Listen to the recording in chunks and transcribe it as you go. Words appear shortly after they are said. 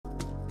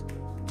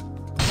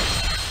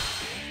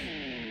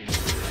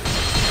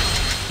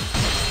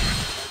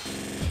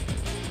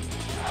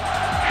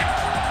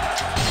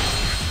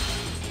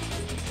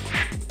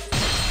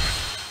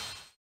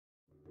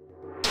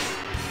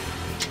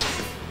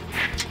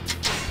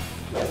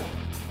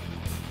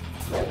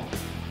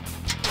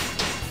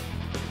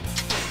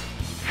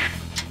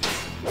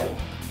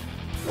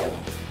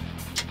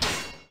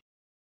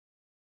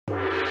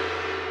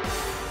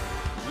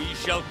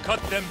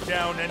cut them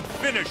down and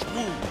finish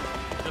Wu.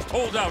 Just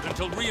hold out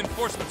until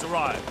reinforcements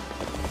arrive.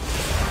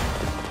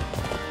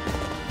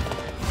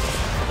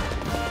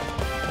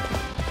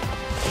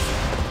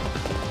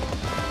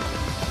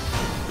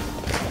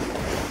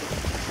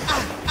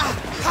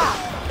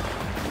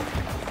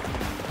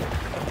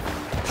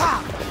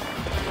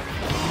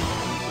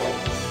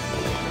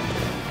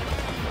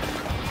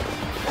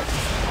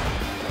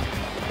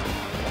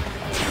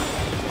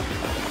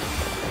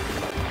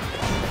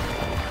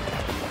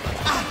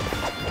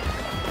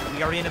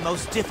 We are in a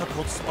most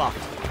difficult spot.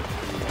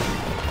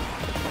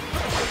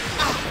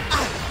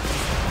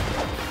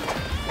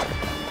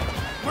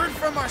 Word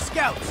from our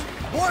scouts.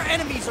 More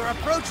enemies are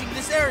approaching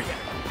this area.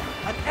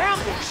 An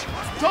ambush!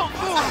 Don't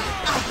move!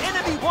 The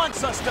enemy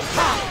wants us to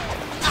panic!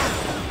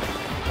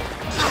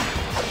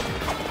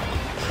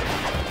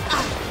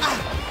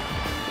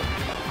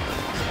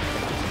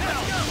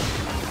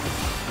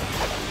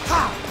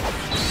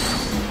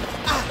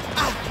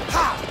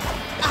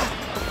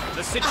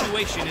 The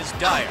situation is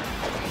dire.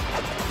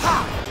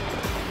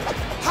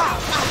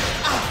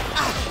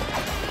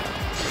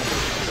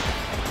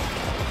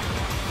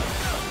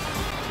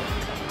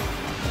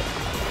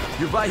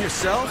 You're by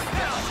yourself?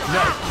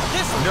 No.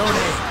 No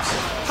names.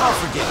 I'll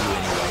forget you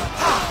anyway.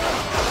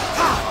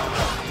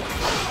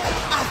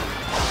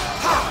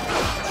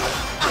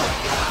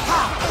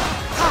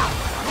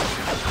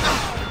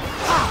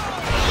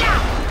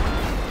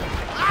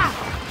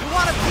 You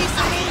want a piece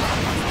of me?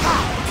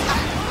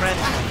 Friend,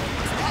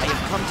 I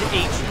have come to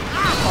aid you.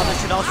 Father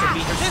should also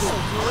be here soon. This'll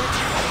do it.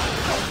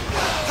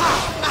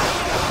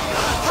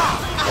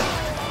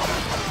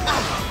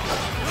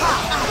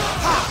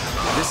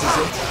 This is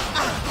it?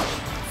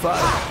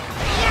 Father,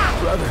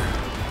 brother,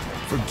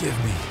 forgive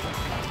me.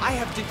 I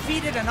have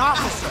defeated an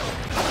officer.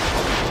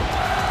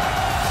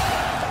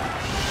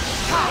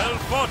 Well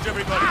fought,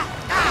 everybody.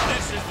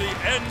 This is the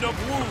end of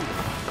Wu.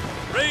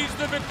 Raise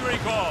the victory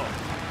call.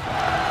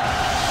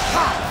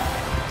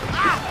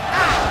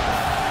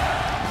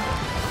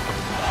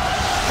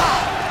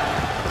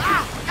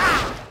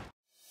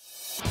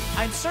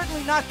 I'm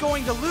certainly not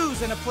going to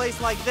lose in a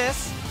place like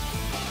this.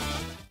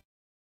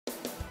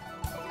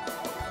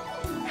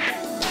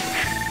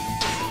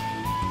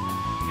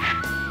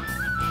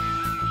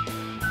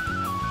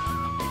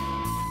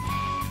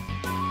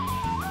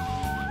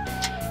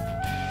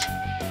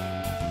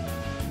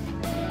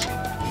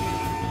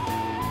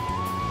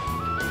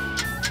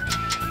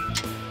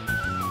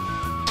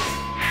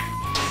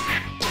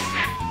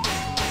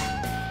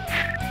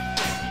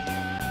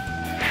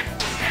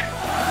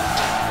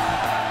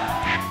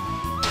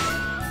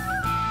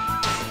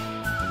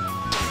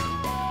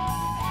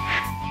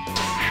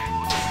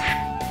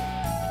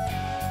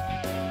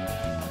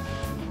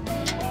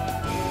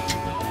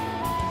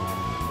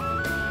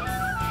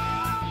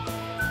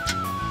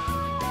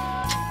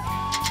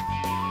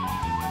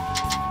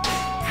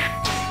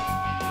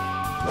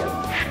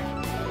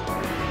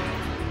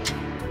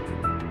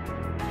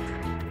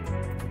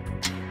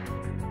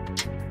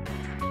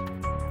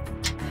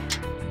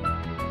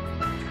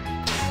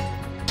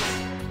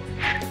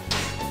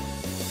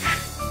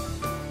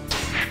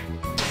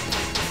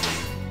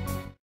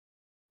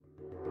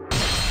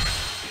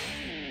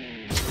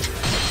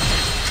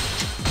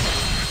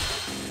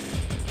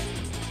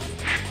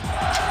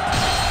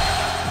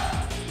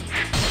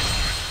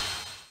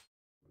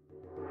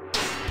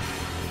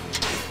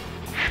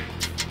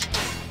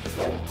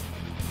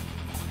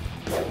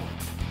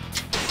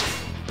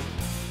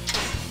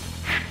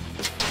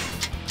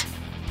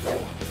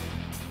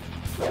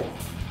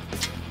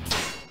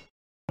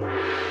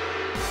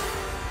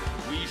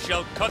 We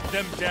shall cut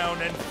them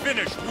down and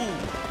finish Wu.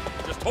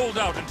 Just hold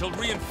out until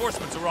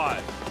reinforcements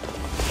arrive.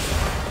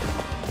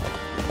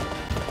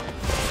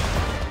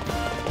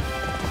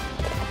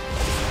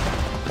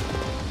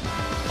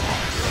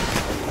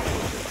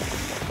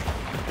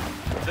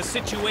 The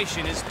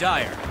situation is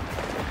dire.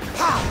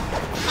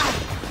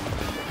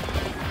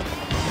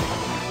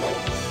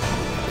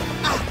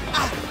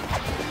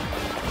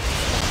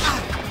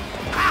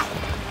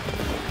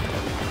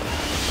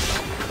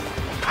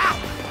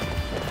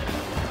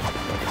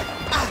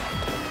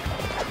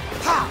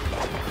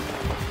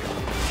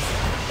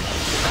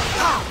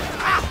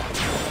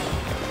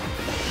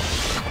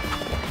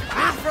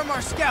 Word from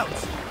our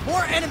scouts.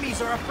 More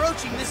enemies are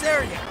approaching this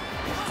area.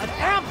 An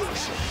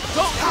ambush!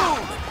 Don't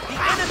move! The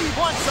enemy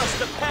wants us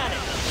to panic!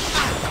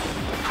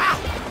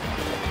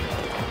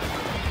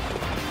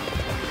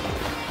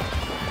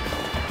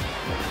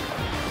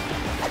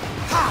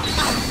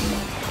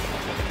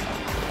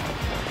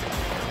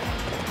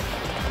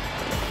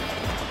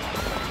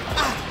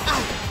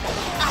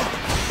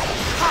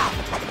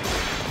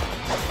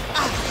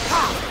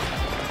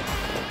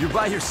 You're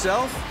by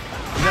yourself?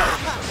 No.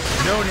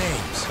 No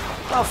names.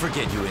 I'll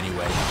forget you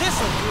anyway.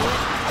 This'll do it.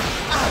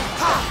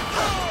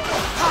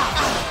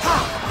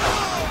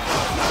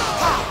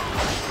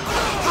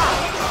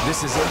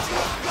 This is it?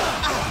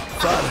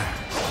 Father,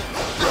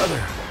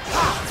 brother,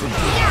 forgive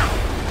me.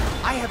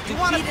 I have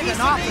defeated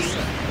an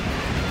officer.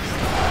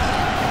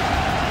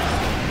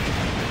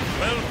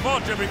 Well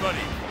fought, everybody.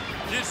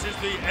 This is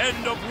the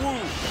end of Wu.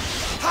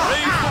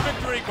 Raise the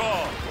victory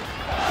call.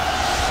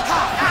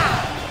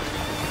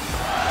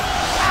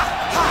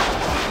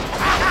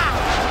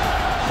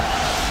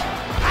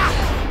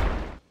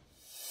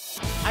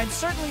 I'm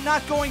certainly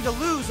not going to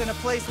lose in a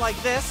place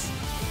like this.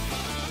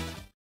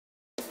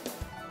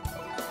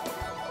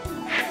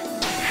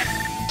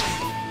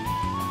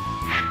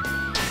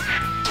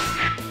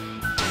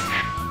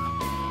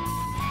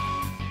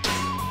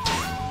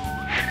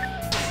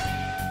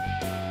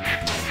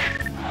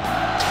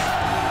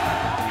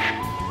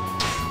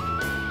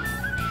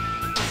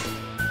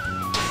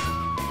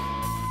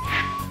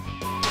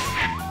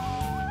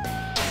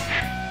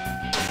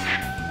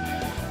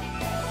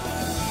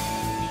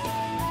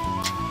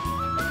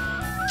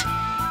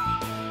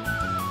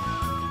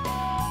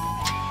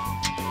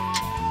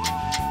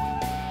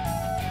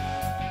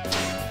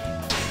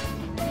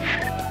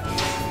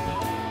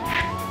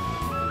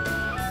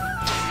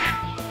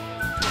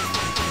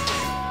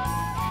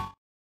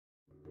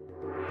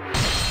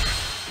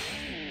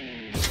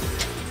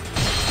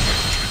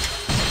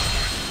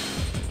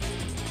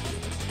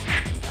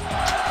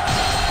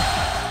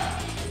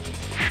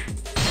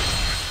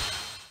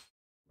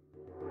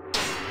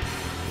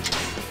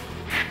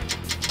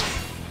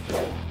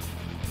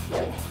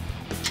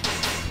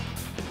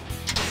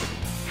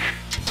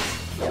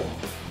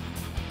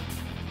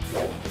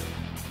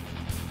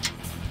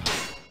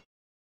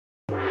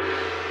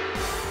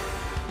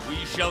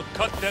 We shall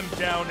cut them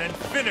down and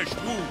finish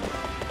Wu.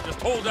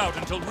 Just hold out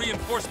until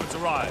reinforcements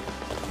arrive.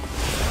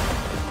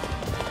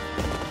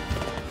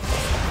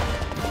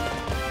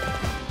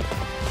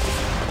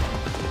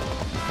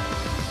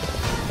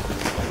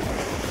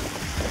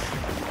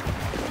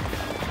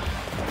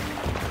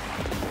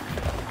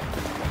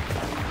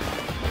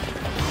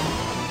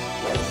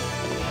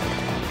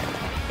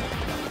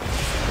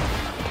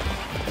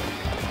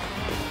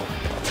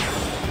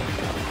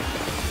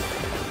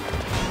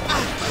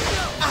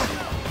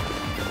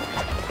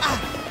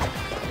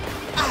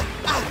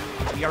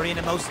 We are in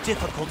a most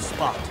difficult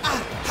spot.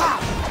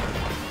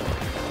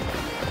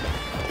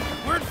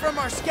 Word from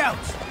our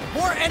scouts.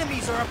 More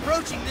enemies are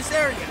approaching this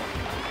area.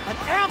 An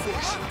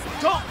ambush!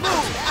 Don't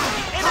move!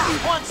 The enemy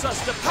wants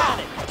us to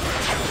panic!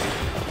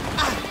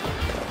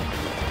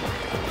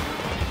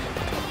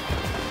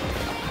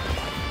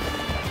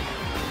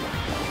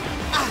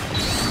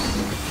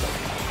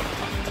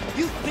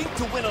 You think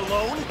to win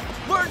alone?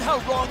 Learn how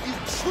wrong you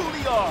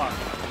truly are!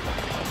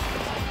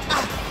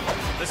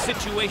 The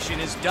situation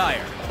is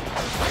dire.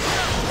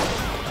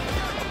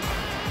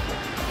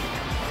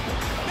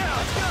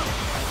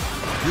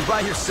 You're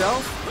by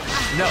yourself?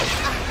 No.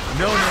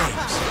 No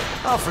names.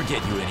 I'll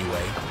forget you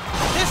anyway.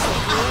 This'll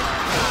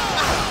do.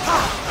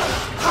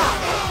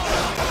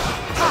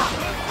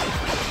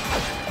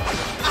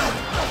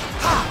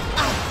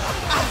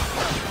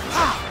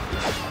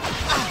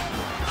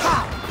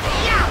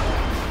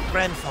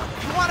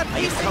 Grandfather, You want a I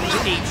piece have come of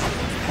to me? aid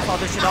you.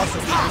 Father should also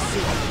be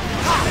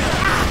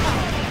received.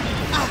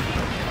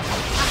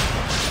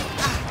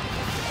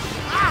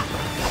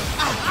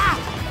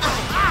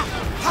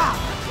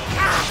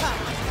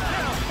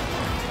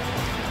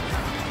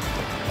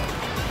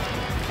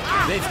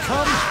 They've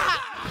come?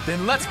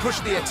 Then let's push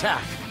the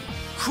attack.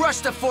 Crush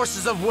the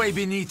forces of Wei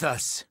beneath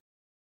us.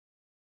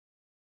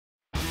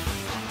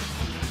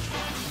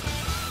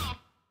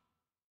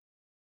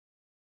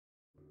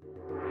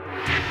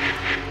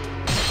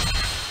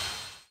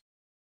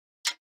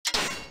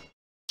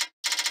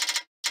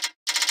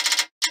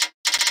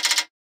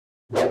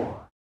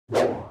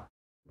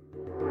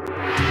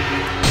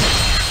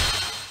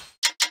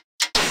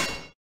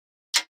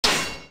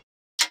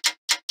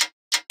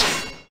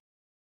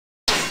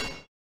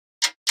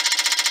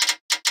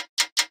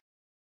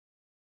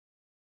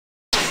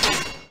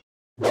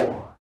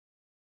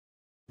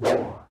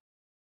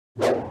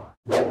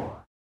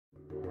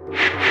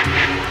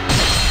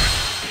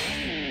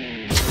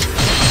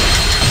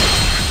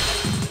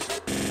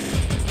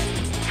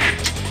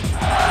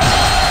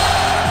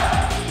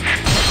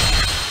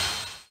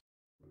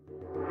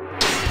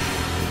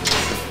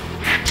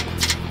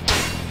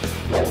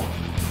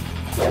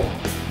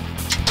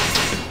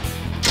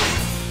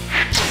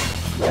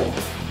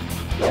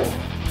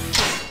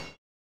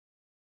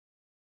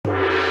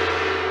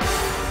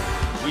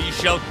 We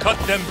shall cut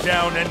them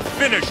down and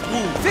finish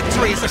Wu.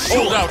 Victory is assured!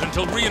 Hold out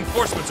until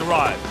reinforcements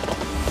arrive.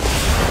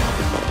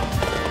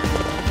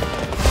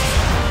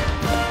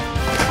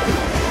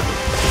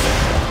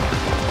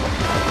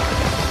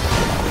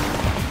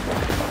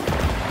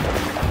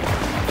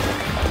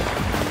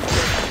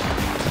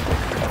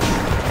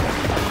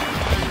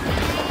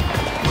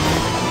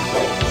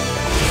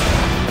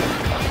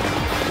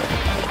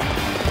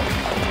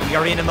 We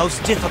are in a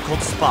most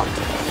difficult spot.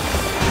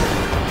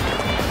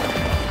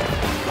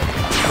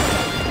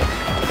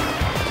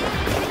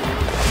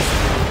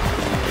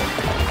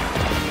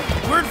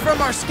 Word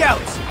from our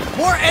scouts.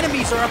 More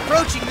enemies are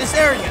approaching this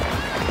area.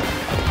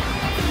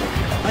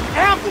 An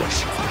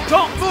ambush!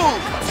 Don't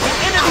move! The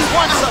enemy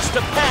wants us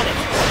to panic!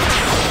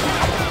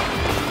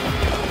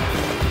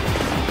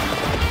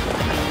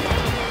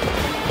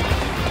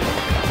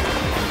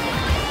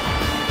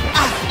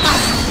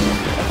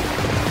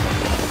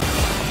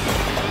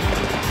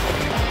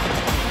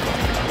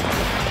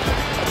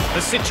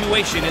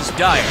 situation is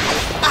dire.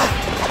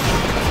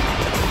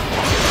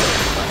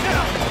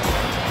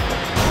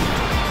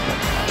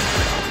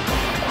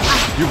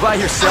 You by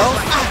yourself?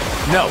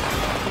 No.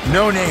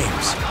 No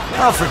names.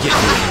 I'll forget you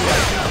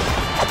anyway.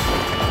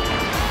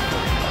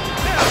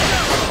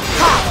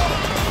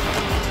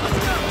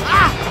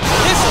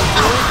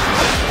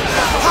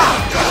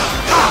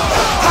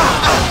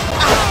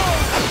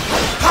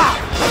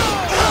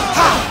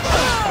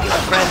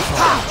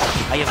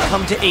 I have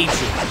come to aid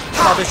you.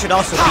 Father should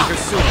also be here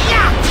soon.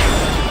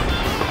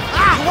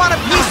 You want a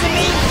piece of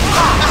me?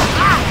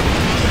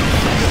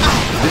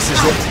 This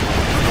is it.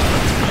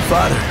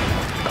 Father,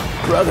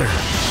 brother,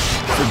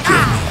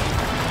 forgive me.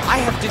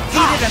 I have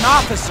defeated an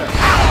officer.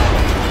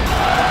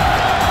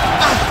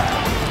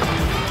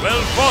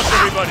 Well fought,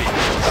 everybody.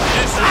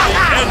 This is the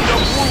end of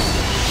Wu.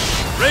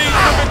 Raise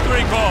the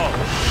victory call.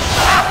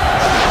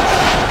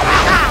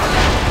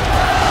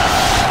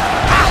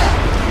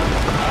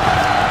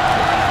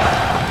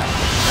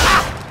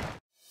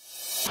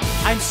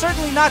 I'm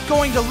certainly not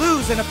going to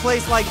lose in a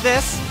place like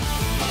this.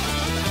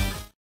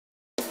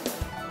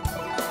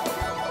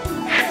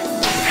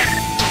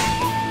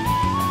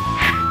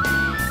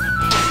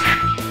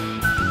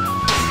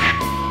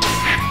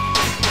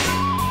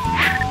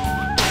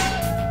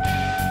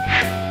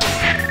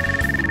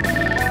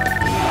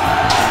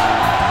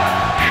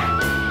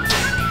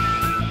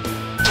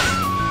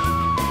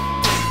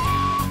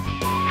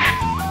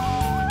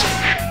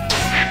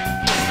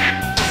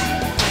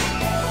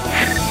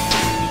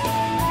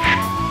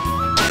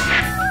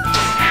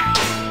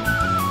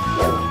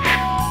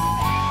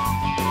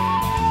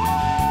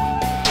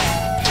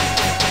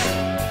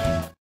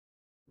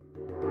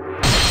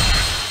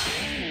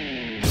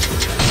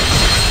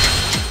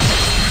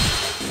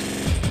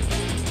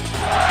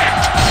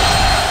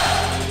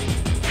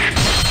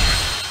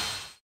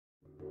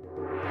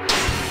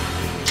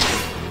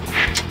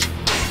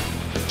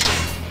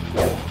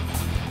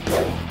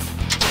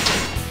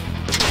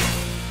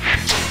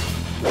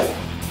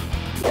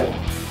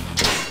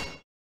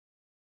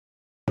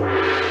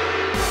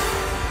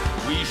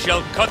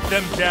 Shall cut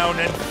them down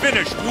and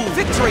finish Wu.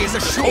 Victory is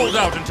assured. Hold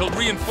out until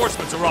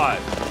reinforcements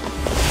arrive.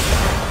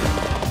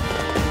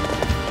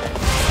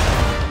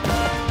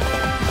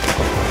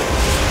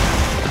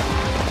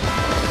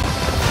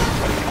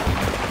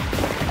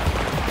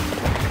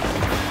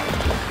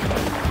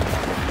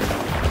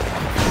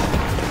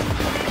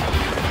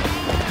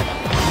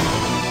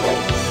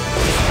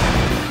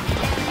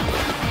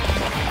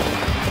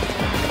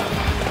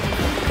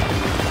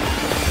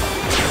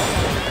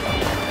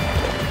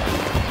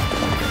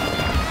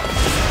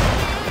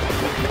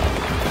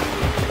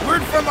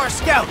 From our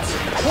scouts,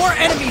 more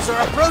enemies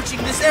are approaching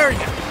this area.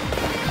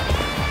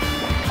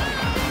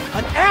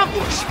 An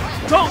ambush!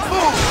 Don't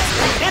move!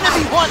 The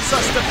enemy wants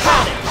us to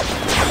panic!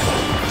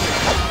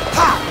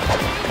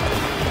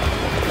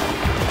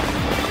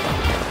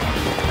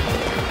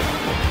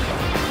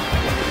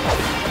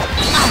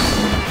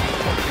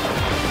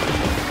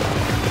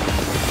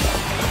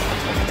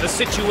 The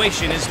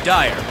situation is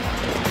dire.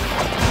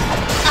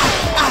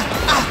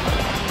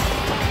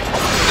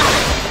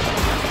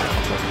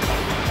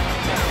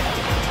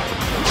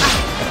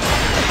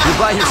 You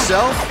by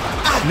yourself?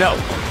 No.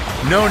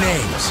 No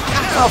names.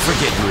 I'll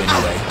forget you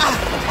anyway.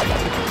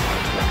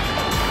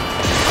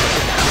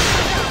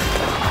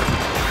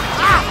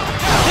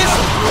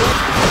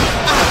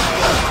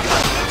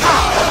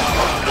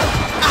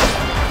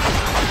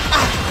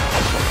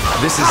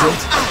 This is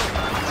it.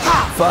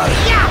 Father,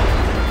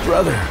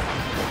 brother,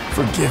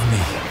 forgive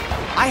me.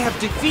 I have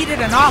defeated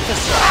an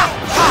officer.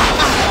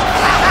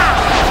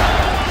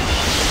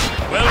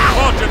 Well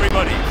fought,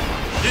 everybody.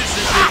 This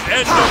is the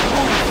end of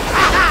Wu.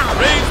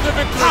 Raise the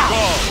victory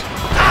call.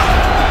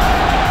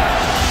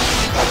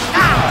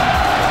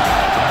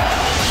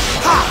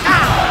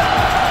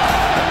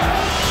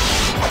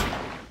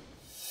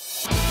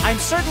 I'm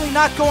certainly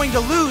not going to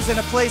lose in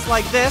a place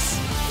like this.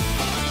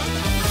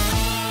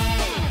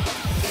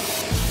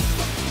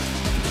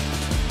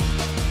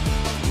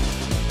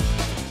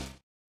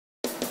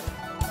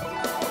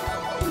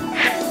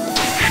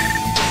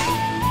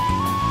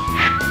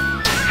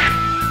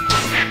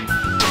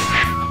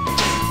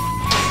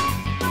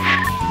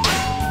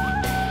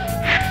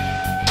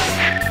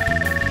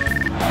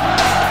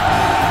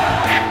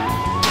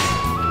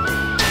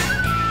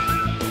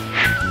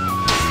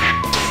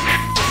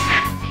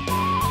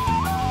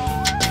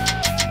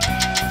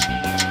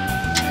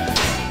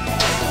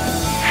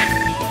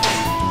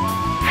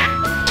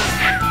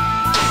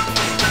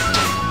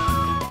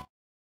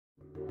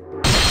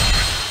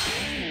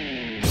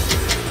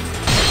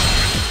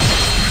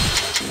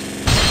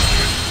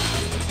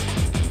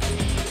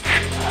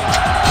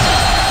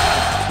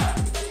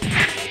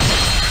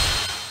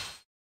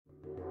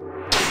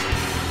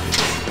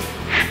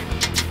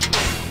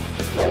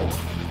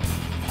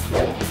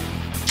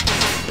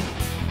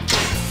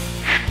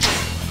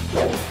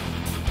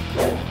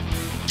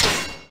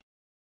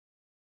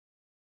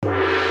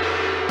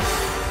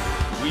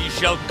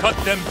 Shall cut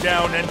them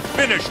down and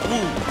finish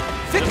Wu.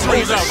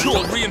 Victory is out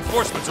assured. until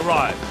reinforcements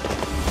arrive.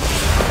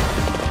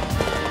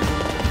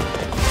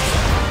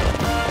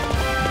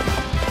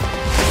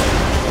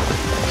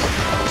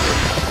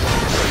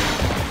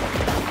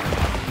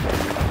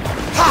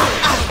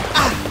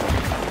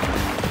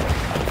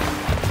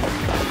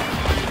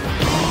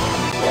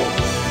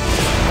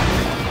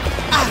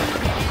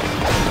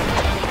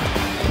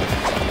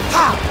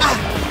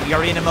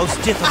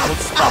 most difficult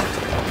spot.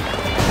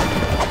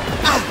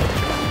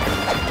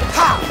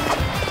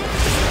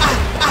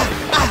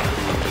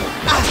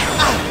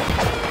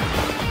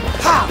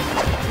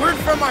 Word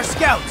from our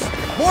scouts.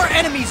 More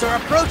enemies are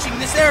approaching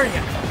this area.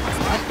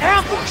 An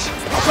ambush!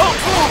 Don't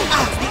move!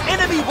 The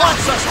enemy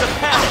wants us to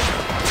panic!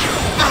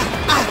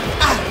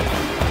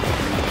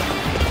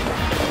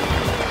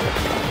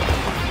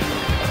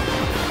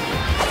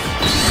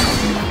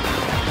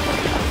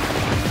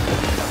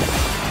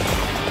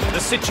 The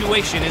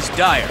situation is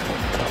dire.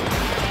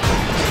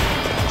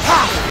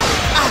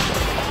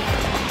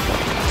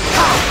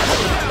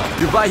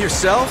 You're by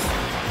yourself?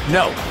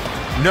 No.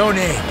 No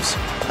names.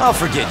 I'll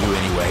forget you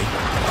anyway.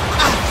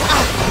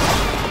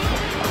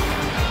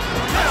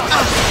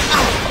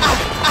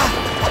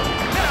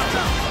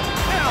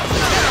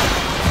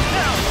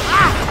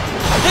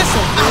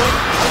 This'll do it.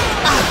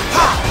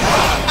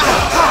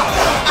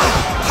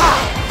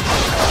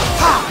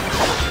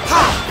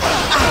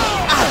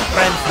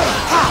 Friend,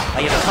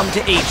 I have come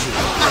to aid you.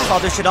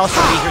 Father should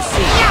also be here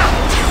soon.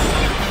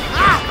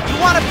 You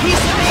want a piece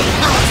of me?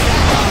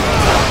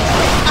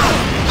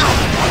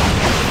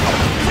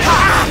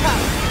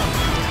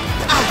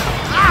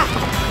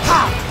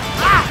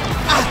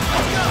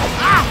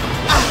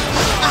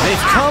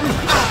 They've come?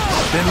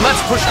 Then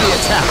let's push the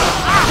attack.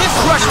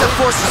 Crush the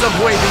forces of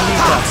way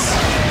beneath us.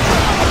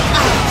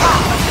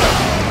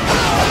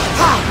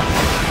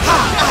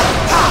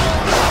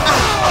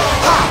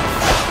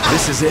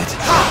 This is it?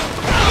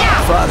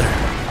 Father,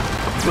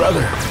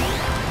 brother,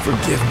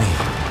 forgive me.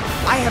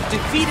 I have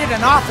defeated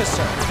an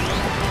officer.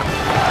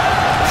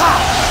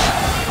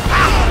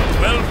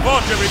 Well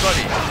fought,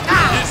 everybody.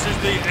 This is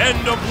the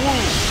end of Wu.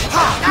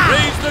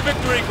 Raise the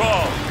victory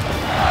call.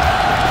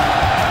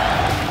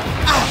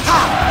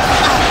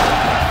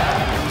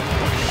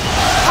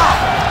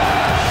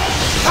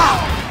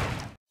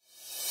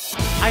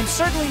 I'm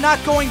certainly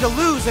not going to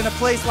lose in a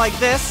place like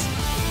this.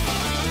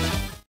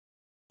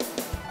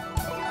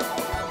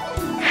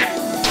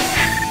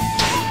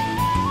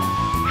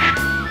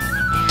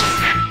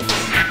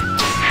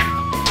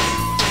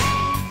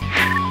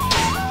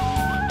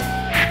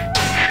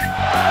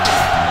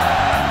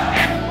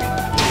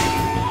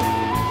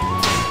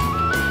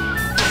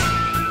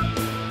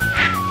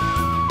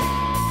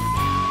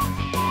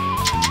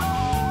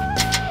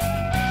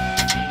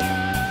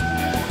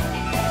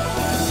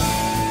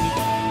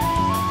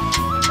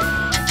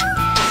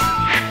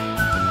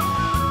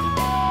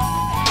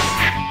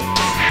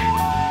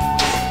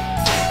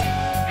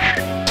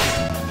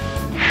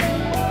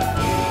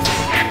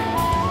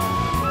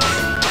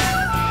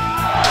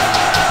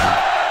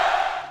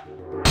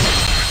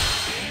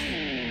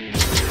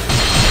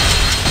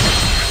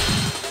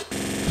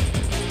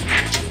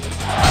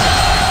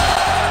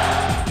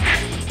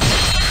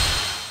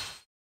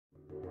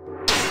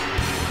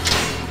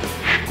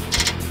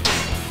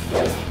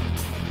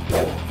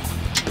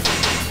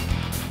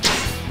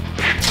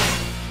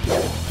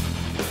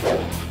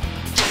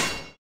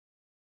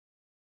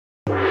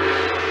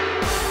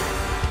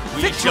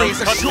 We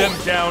shall cut them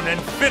down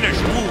and finish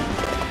Wu.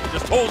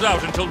 Just hold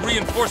out until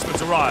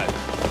reinforcements arrive.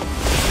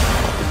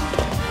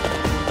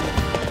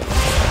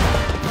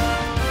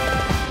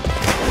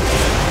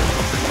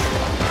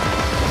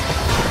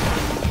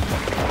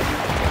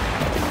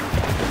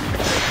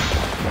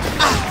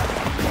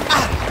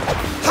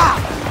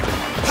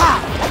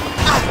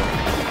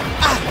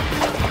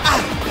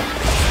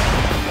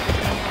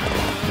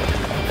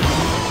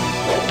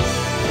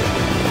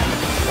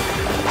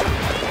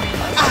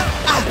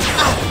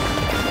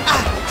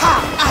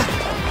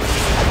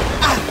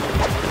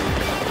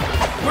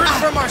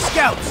 From our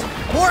scouts,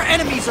 more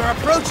enemies are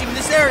approaching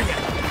this area.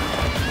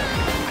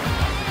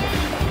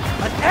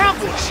 An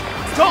ambush!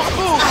 Don't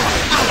move!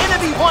 The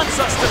enemy wants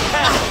us to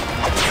panic!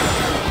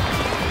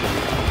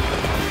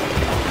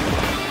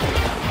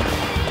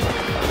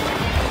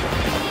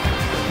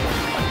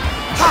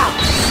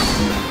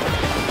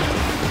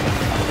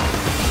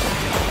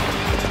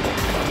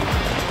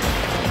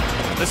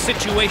 The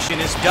situation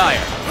is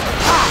dire.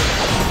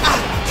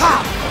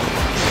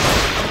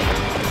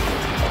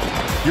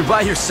 You're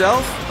by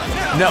yourself?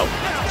 No.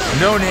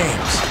 No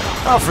names.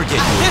 I'll forget you.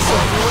 This'll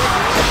do it.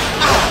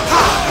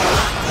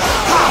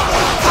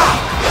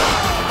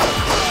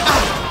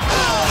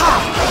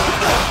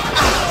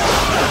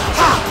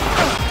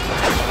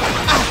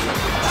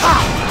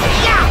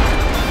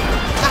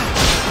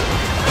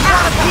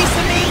 Want a piece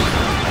of me?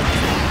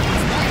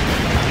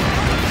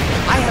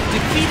 I have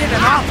defeated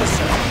an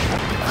officer.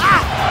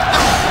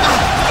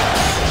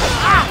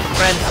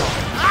 Friend,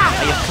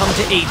 I have come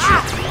to aid you.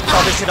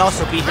 Father should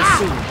also be here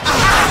soon.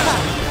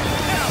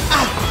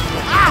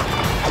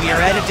 We are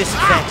at a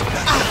disadvantage.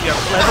 If we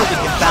are clever, we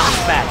can bounce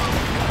back.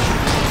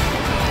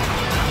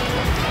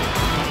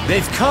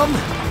 They've come?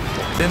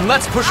 Then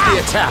let's push the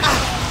attack.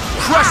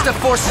 Crush the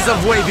forces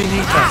of way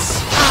beneath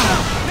us.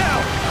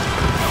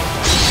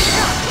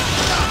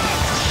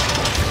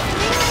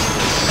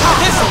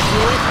 This'll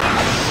do it.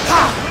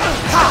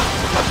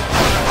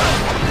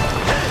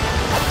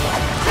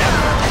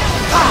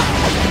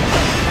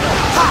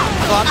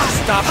 thought to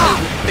stop me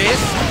with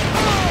this?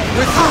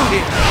 We're through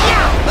here.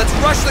 Let's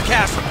rush the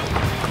castle.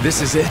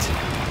 This is it.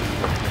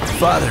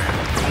 Father,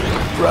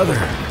 brother,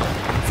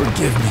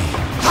 forgive me.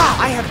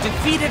 I have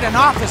defeated an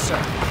officer.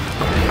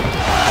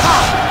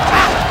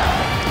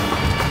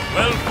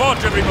 Well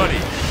fought,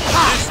 everybody.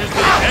 This is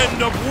the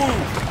end of Wu.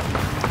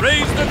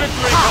 Raise the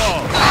victory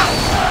call.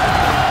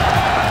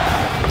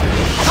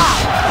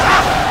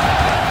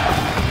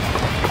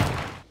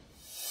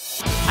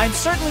 I'm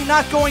certainly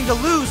not going to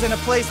lose in a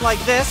place like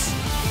this.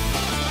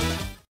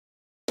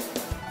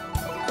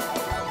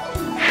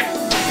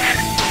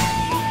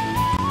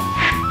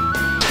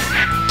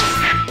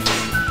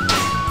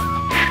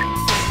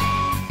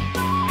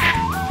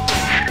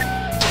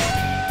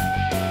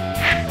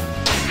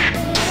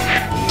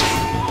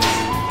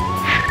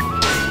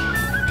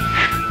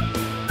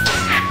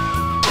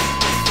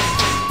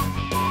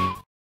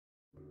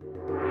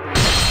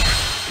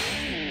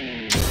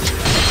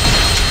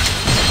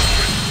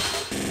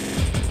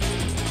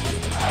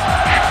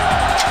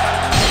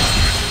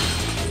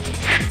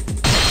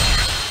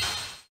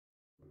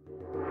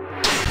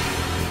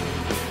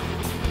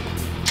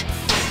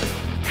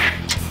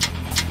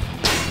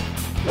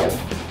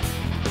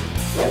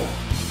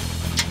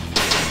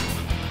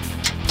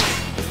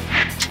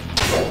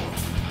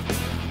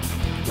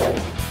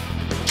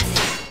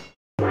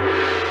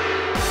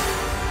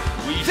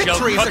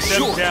 Victory shall cut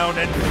them down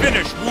and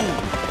finish Wu.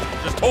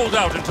 Just hold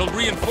out until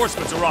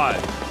reinforcements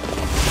arrive.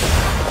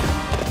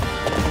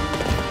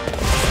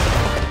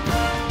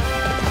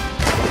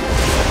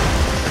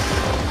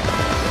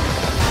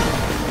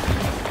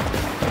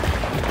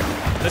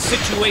 The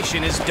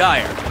situation is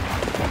dire.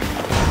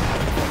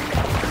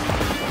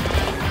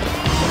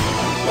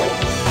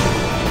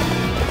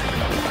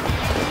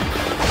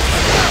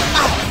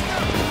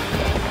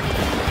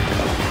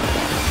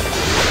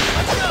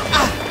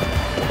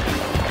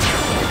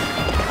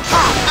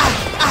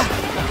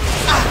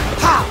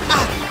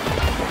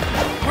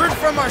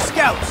 From our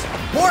scouts,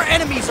 more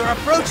enemies are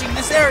approaching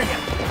this area.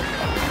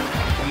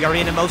 We are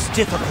in a most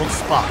difficult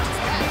spot.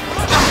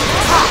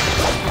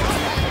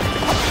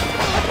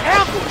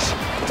 Ambush!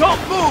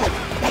 Don't move!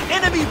 The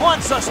enemy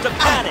wants us to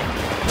panic!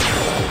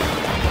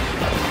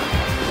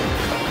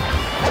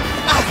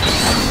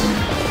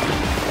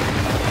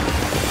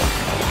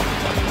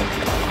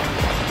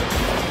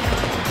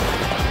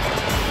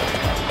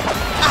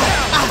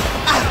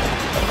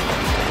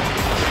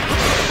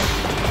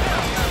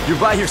 You're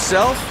by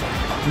yourself?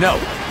 No.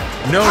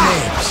 No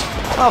names.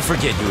 I'll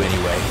forget you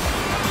anyway.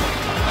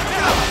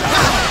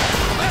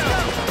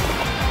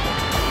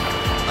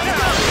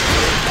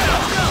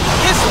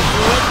 This'll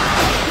do it!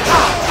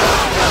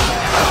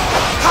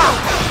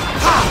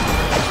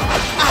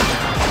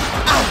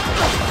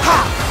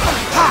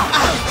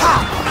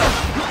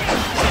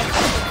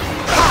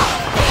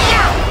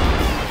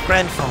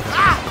 Grandfather,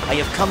 I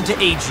have come to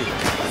aid you.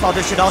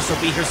 Father should also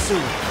be here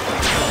soon.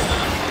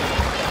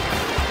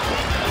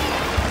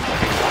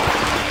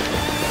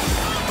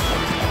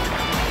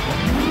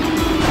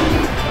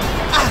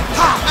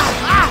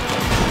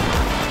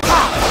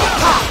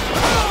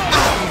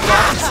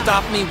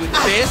 Stop me with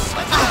this?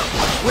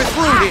 We're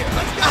through here.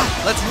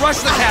 Let's rush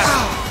the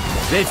castle.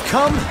 They've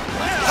come?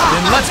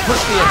 Then let's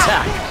push the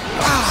attack.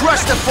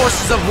 Crush the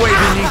forces of Wei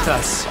beneath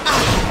us.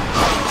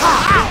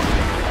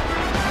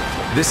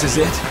 This is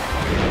it.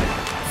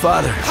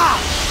 Father,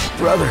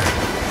 brother,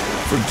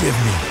 forgive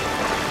me.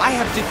 I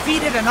have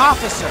defeated an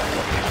officer.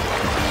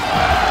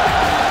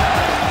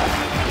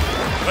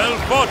 Well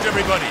fought,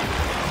 everybody.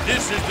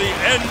 This is the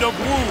end of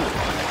Wu.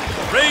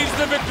 Raise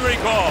the victory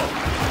call.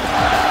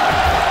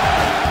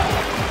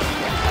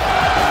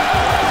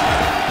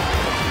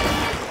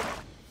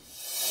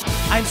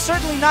 I'm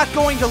certainly not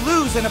going to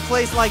lose in a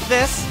place like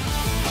this.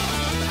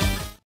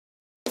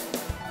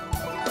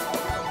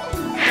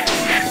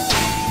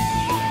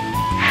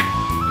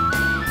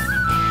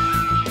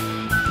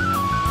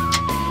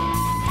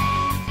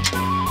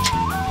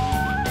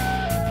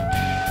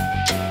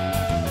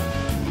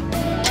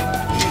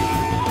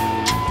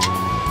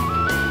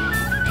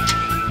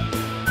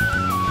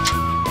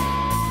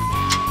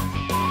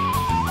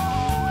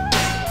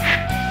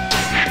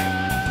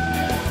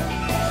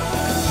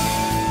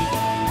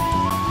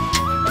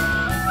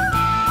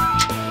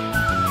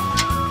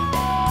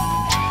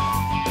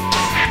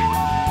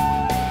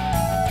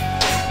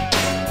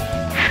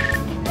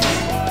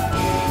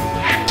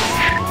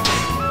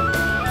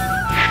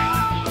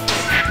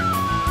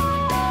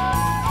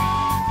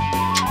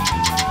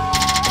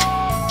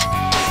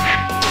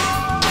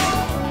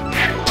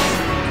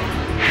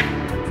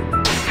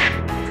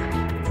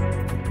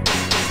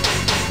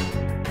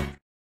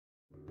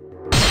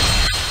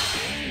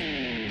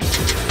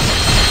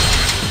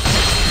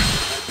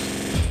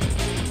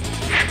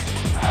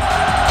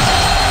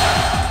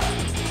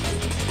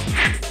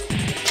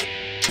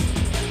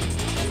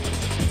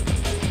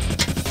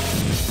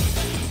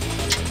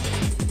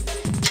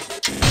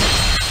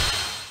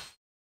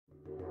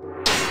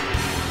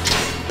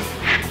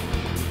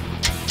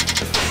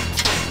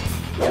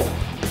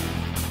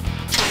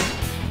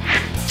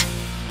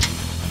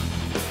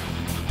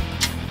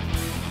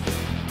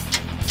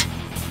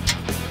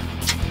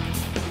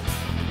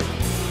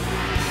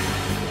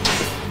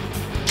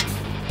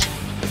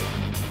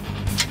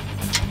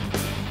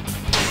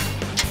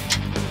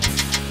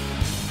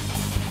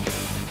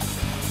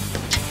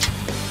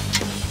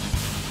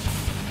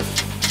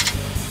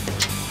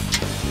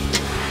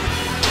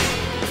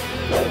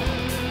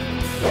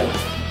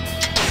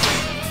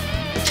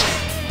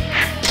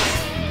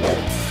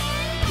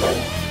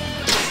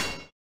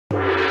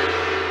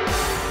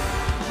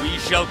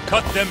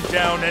 cut them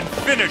down and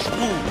finish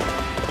Wu.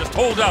 Just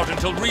hold out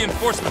until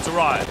reinforcements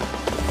arrive.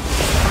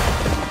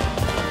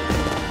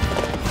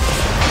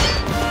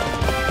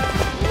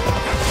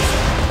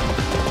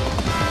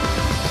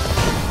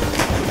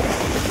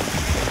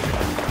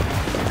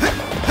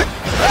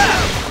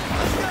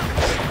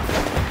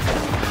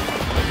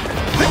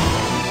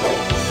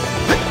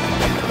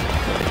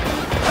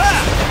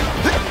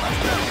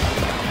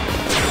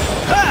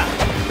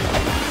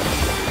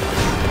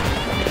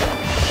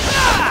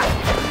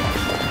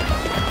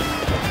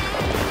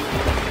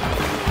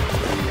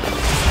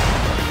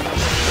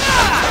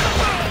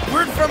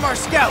 From our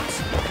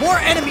scouts, more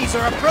enemies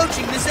are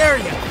approaching this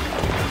area.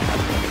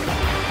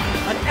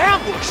 An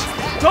ambush!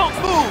 Don't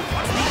move!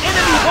 The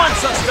enemy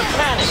wants us to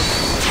panic!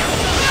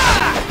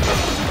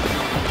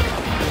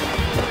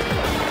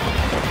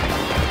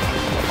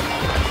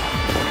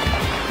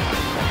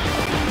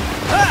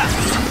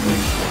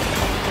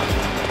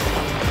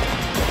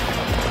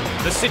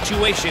 The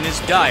situation is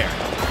dire.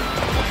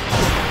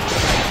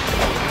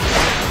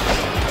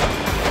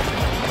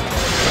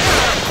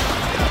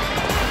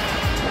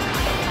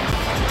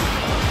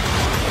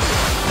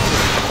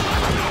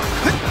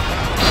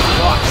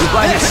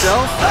 By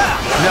yourself?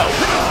 No.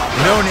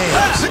 No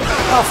names.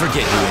 I'll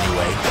forget you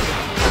anyway.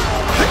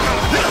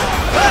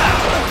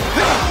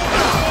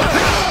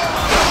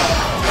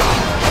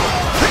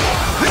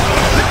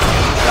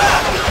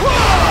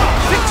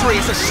 Victory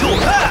is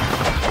assured!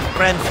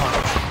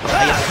 Grandfather,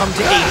 I have come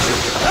to aid you.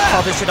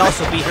 Father should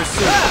also be here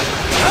soon.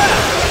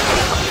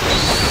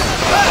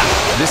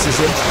 This is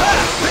it?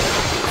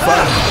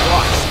 Father,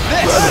 Watch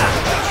this! brother,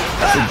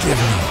 forgive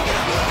me.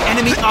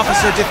 Enemy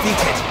officer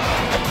defeated.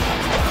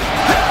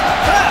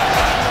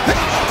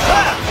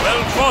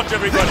 Well fought,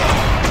 everybody.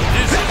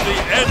 This is the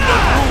end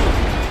of Wu.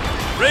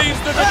 Raise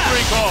the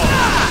victory call.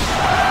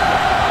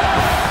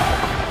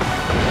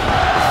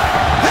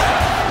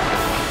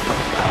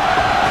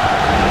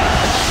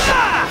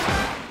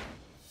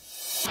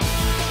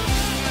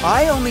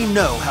 I only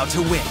know how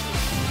to win.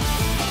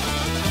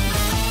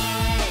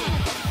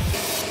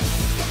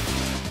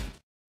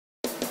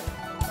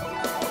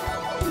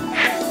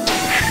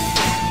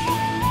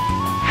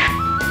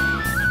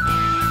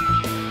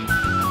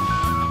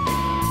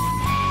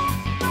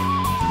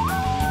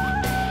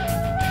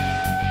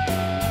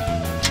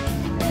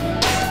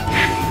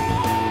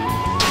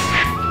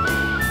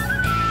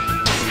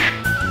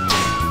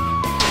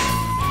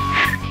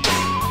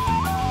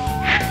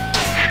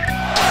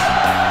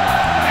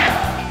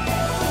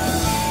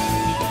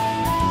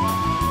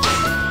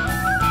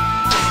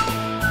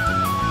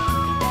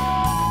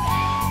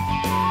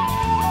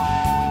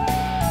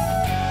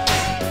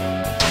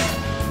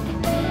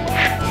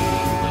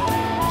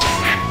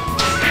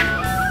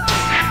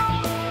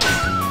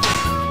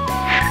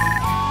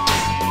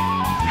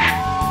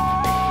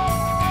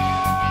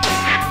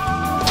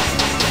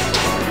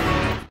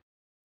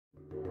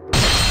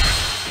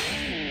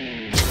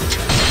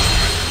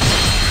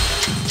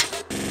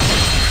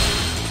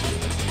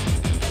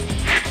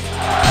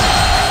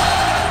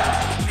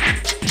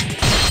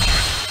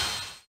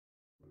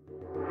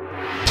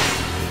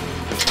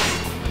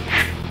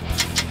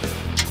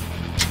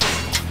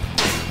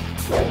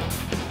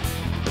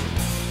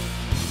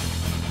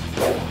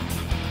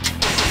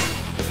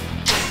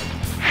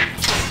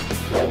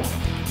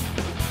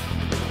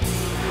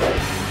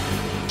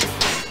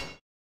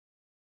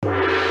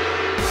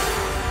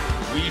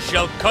 We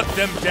shall cut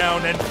them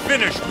down and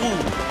finish Wu.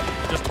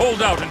 Just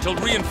hold out until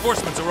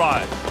reinforcements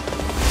arrive.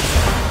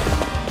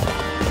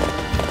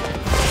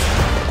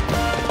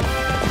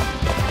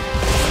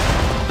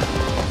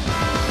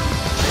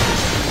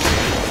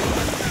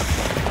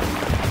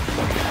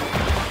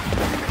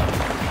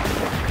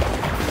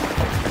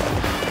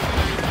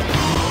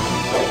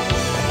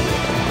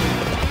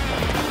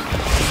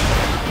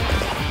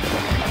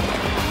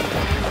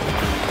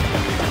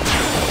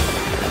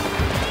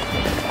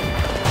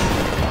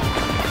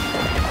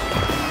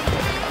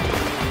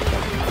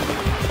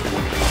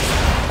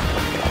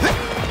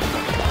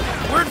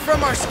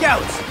 From our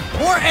scouts,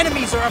 more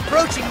enemies are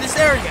approaching this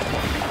area.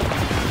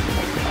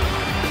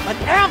 An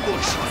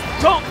ambush!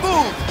 Don't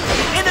move!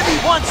 The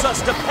enemy wants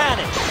us to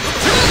panic!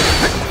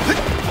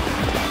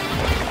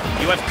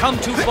 You have come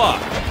too far.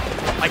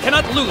 I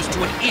cannot lose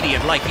to an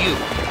idiot like you.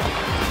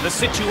 The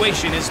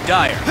situation is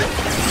dire.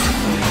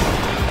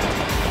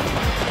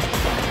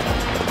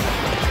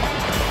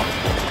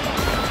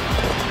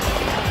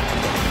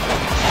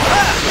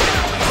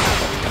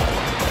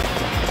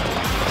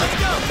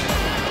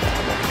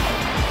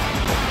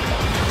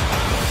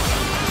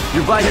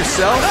 You're by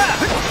yourself?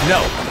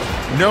 No.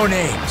 No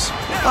names.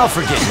 I'll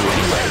forget you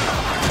anyway.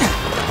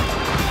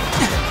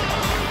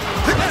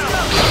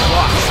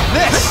 Watch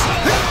this!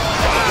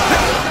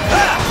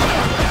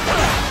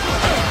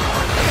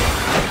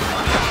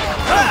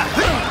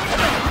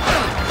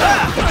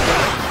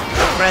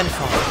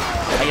 Grandfather,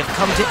 I have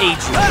come to aid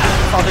you.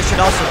 Father should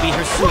also be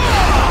here soon.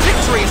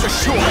 Victory is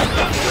assured!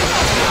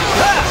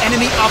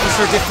 Enemy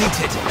officer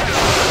defeated.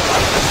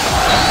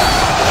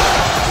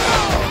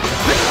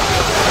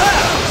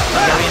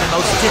 You're in a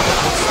most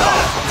difficult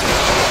spot.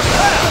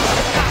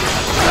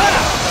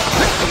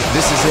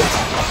 This is it.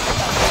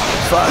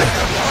 Father,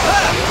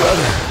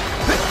 brother,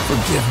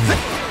 forgive me.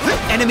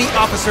 Enemy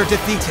officer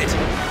defeated.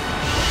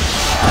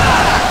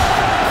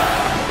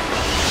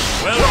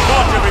 Well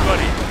fought,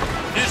 everybody.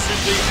 This is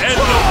the end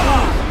of Wu.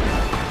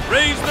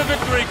 Raise the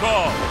victory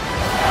call.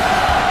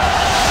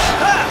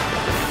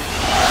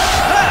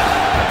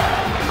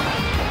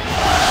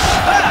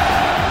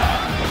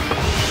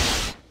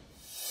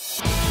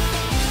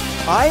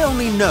 I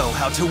only know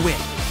how to win.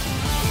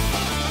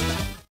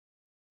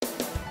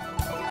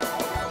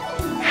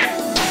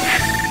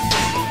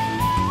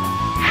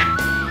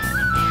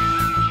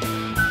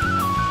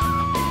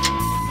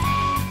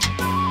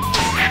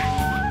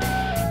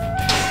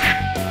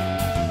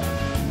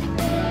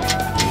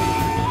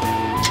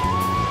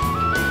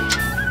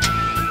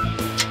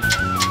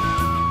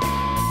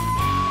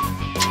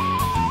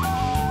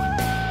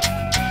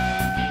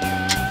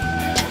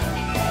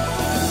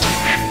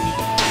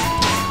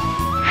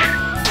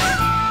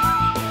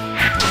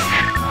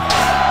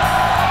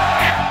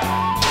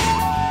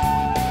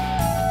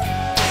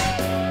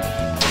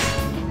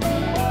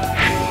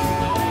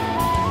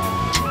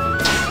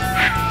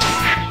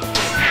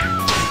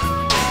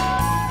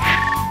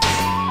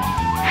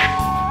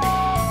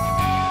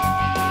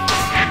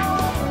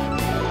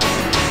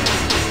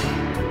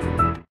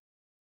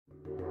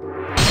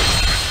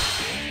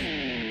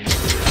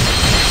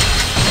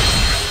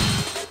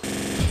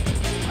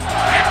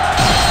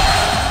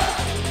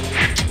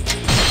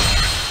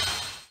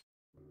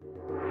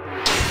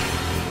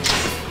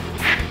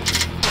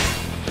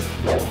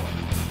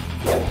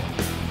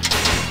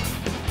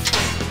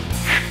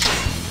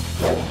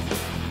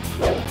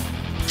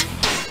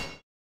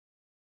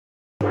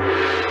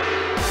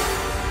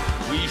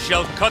 We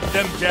shall cut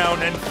them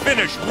down and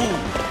finish Wu.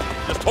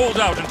 Just hold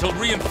out until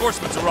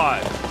reinforcements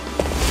arrive.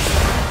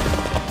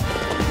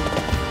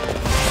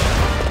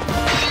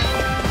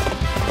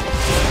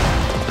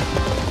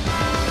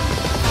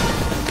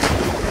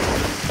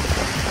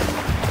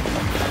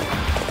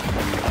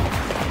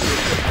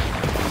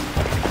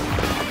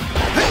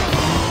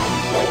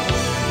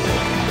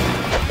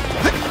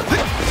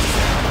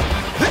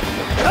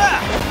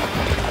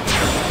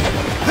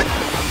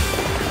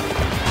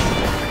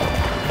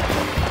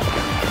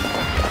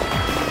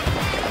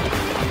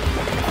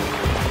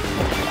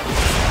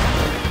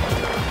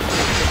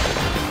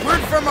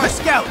 From our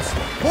scouts,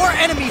 more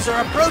enemies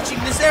are approaching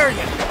this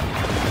area.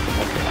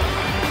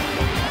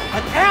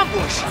 An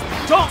ambush!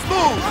 Don't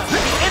move! The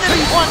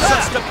enemy wants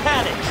us to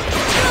panic!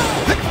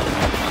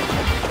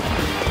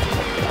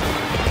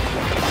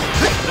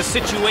 The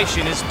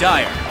situation is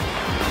dire.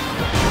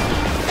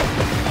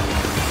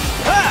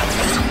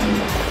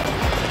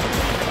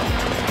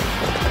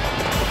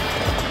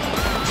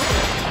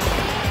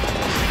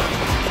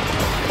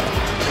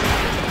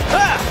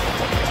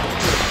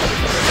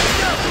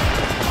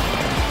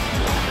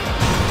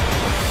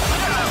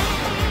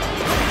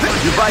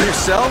 You're by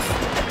yourself?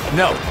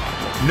 No.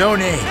 No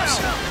names.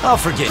 I'll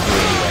forget you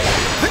anyway.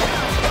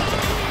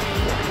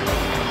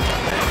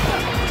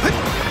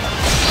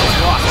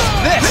 Watch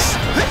this!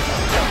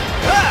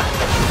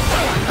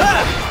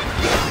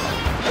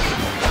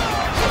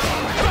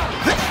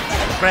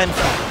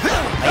 Grandfather,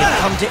 I have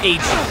come to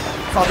aid you.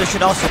 Father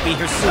should also be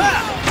here soon.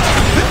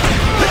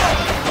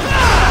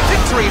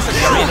 Victory is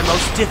You're in assured! a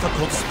most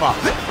difficult spot.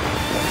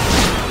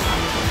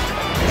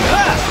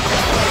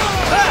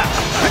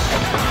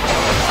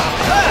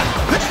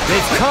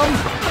 They've come?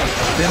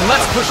 Then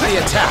let's push the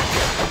attack.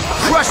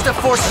 Crush the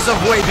forces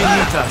of Wei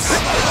beneath us.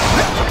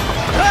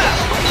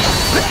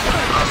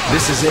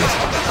 This is it.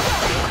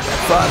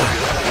 Father,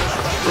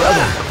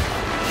 brother,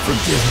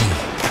 forgive me.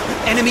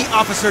 Enemy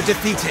officer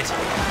defeated.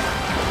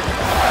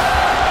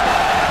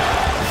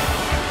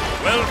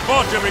 Well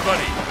fought,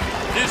 everybody.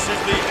 This is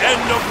the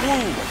end of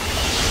Wu.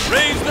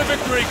 Raise the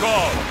victory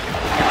call.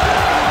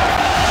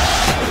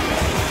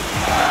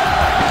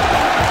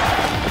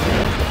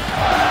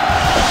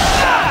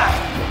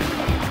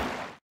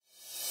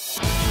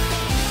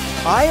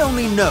 I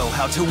only know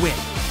how to win.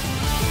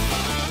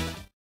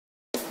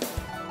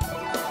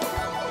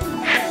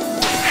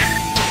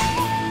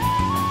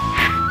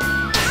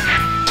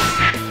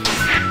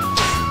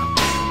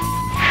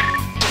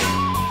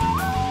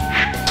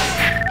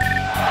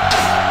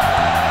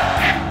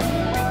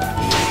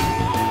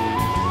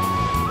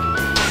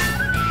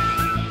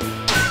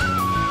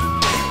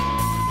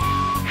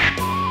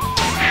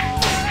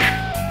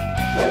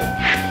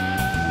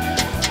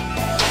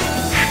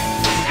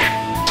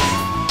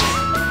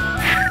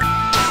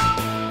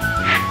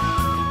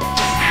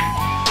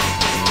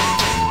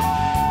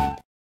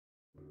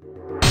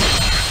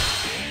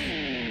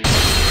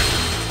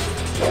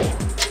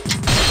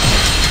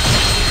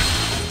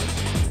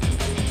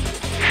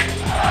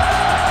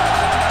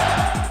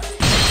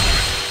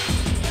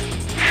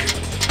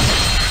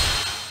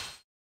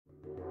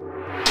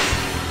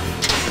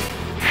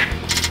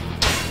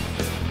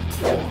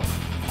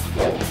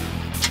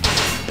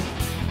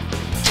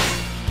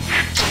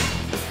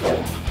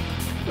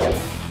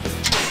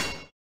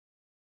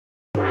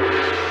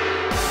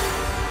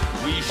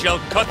 shall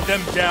cut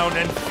them down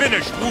and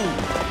finish Wu.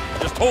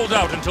 Just hold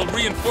out until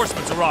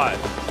reinforcements arrive.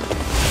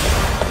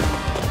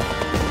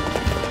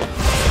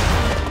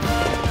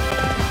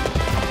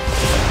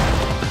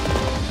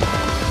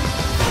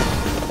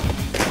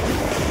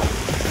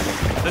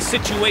 The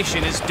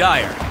situation is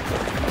dire.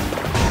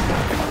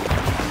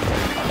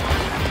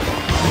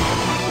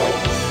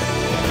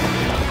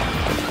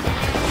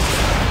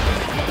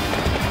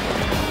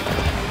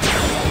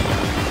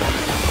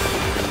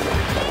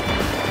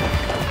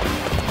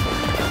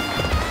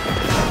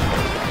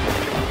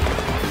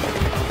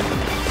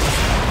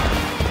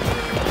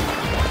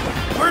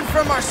 Word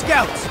from our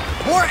scouts.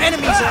 More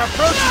enemies are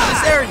approaching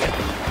this area.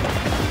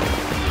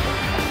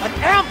 An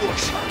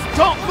ambush!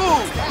 Don't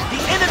move! The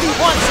enemy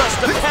wants us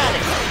to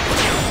panic!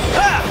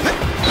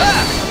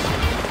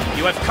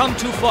 You have come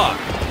too far.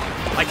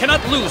 I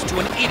cannot lose to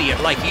an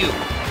idiot like you.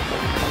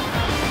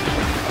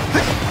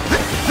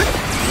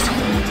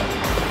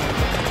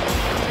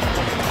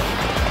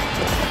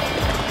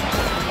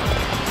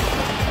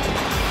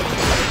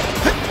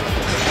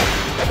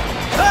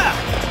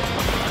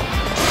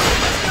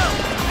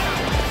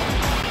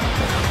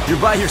 You're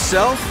by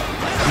yourself?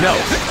 No.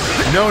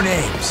 No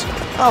names.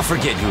 I'll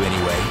forget you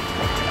anyway.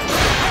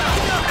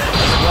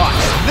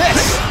 Watch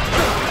this!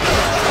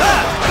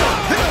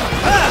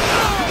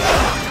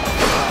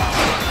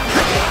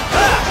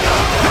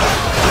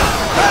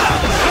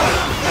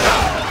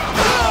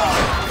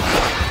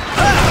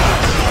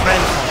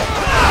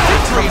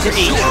 Victory to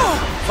eat.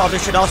 Father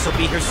should also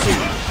be here soon.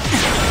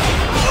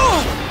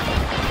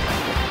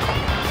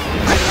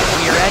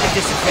 We are at a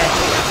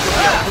disadvantage. If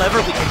we are clever,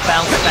 we can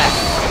bounce back.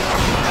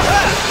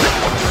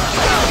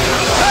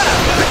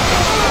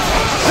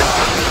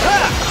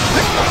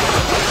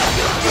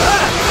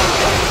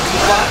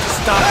 You want to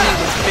stop me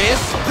with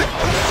this?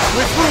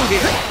 We're through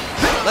here.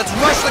 Let's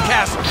rush the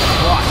castle.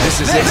 Watch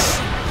This is it.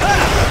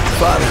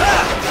 Father,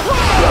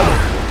 brother,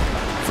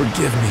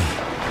 forgive me.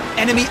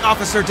 Enemy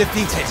officer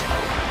defeated.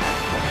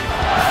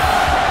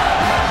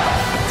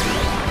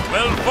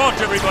 Well fought,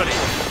 everybody.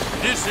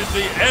 This is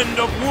the end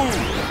of Wu.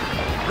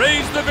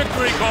 Raise the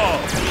victory call.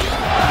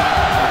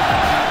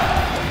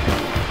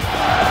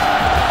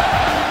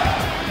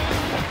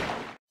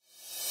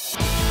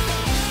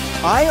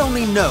 I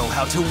only know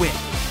how to win.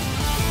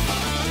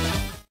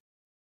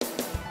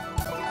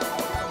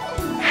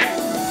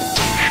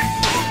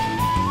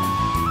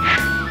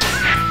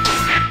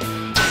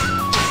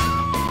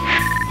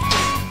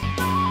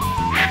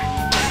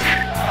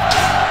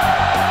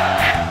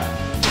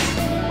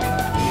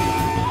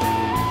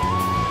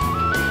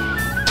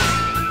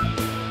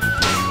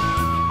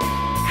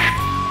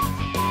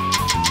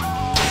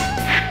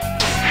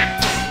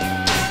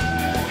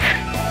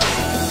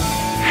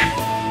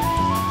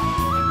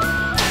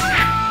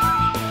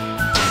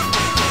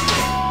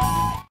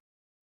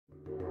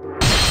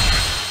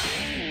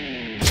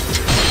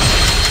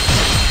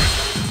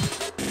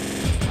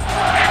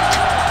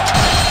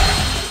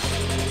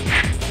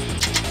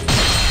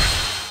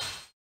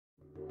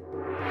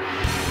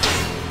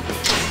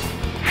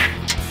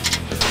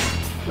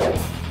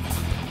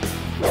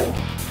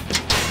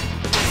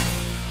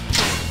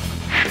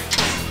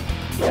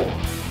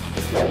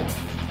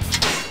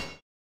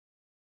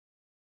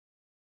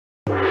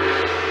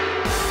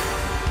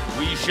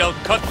 We shall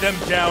cut them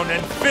down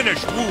and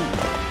finish Wu.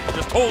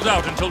 Just hold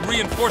out until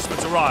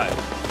reinforcements arrive.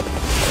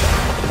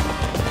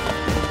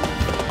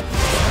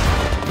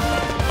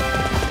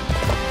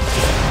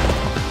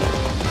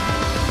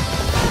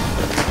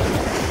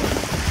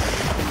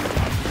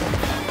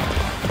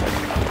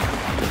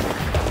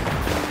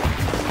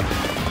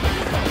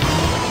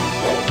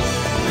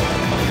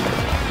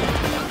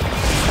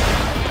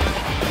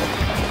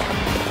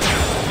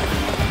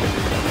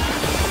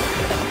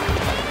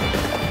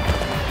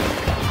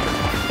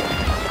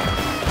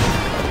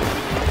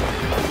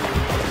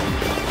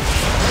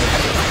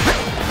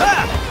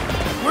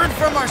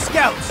 From our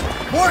scouts,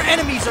 more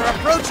enemies are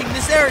approaching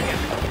this area.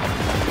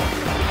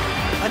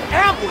 An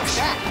ambush!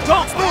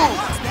 Don't move!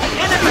 The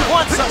enemy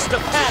wants us to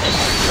panic!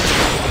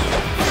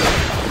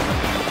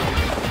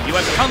 You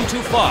have come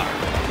too far.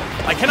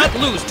 I cannot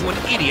lose to an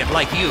idiot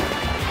like you.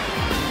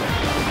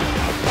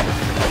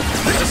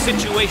 The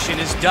situation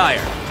is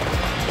dire.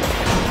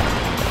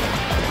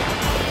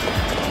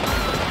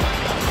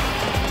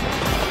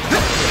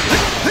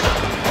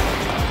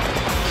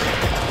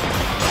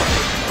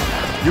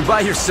 You're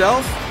by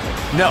yourself?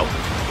 No.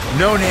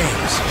 No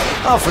names.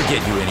 I'll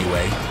forget you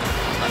anyway.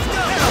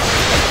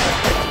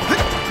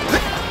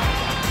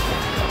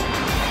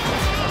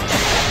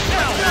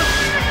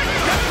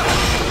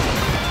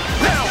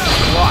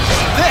 Watch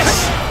this!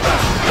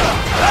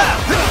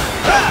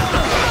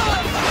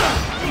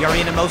 We are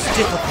in a most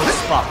difficult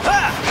spot.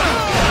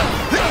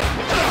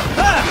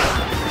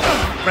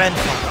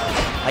 Grandfather,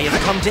 I have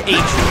come to aid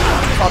you.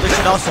 Father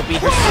should also be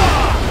here soon.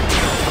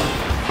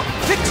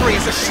 Victory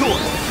is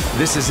assured.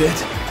 This is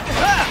it?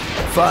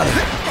 Father,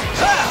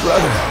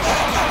 brother,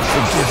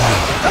 forgive me.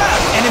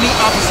 Enemy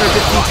officer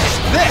defeated.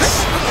 This!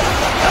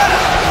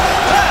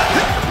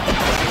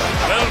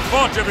 Well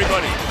fought,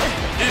 everybody.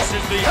 This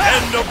is the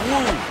end of Wu.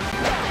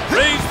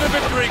 Raise the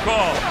victory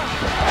call.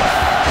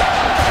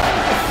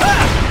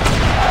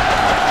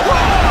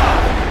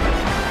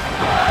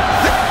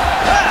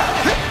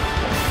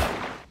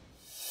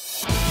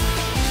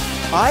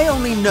 I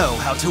only know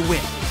how to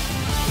win.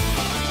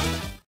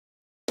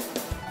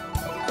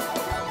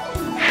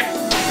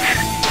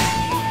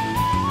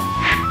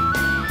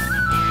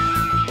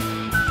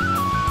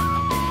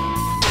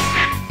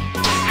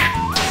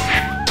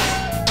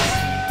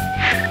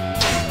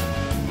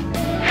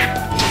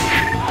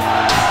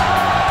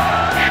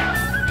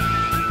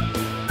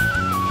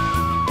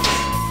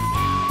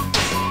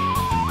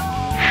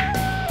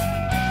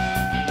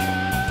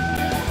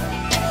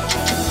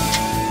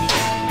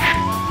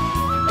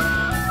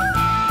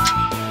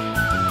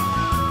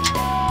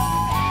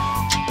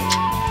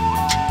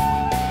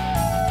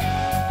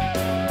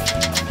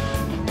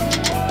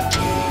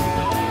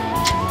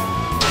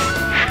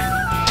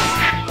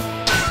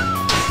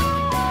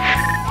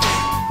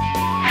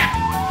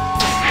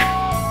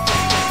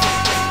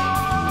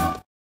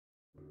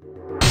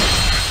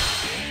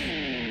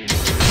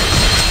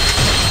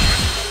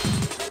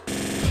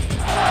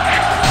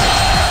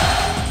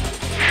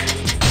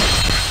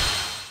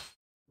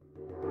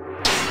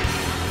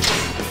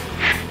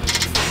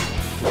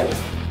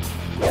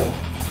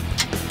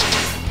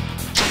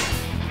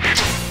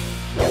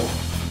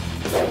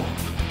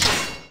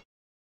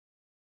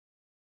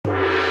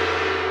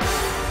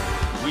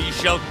 We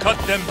shall cut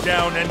them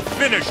down and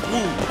finish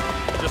Wu.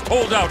 Just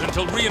hold out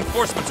until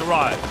reinforcements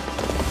arrive.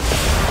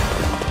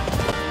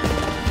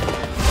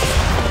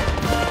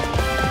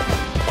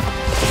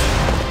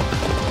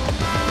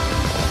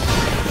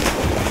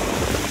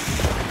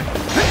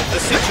 The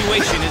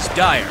situation is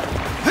dire.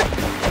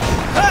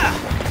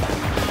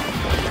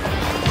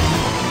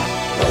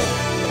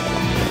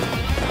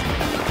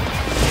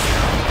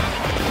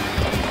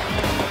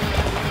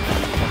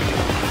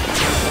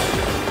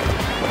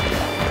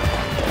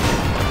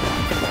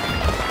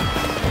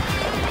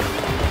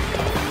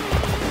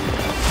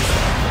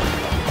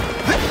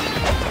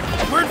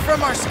 Word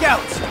from our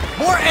scouts.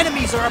 More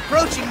enemies are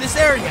approaching this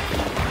area.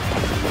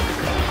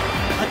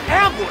 An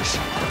ambush!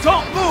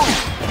 Don't move!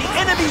 The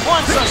enemy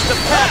wants us to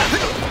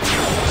panic!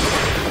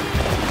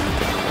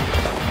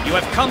 You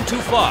have come too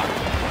far.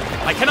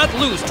 I cannot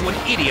lose to an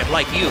idiot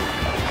like you.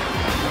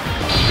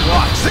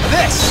 Watch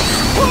this!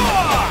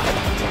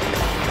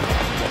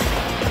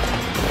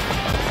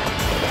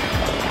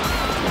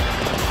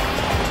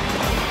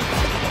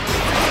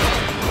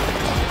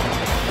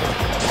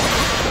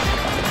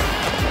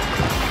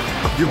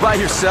 You're by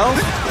yourself?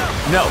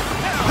 No.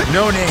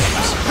 No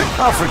names.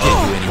 I'll forgive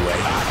you anyway.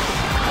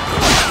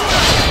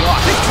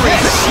 Victory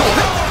is sure!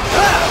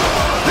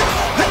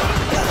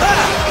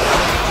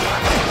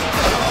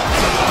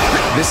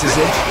 This is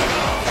it?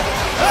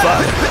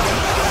 Father,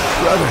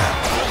 brother,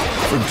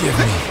 forgive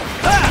me.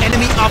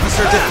 Enemy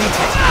officer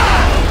defeated.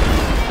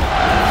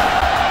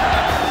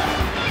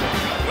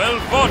 Well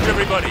fought,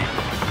 everybody.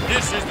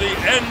 This is the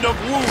end of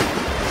Wu.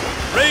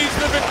 Raise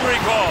the victory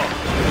call.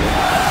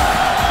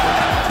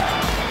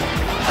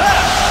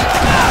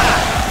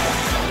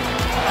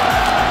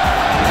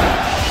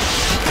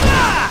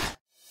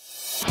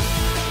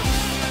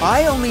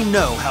 I only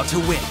know how to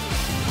win.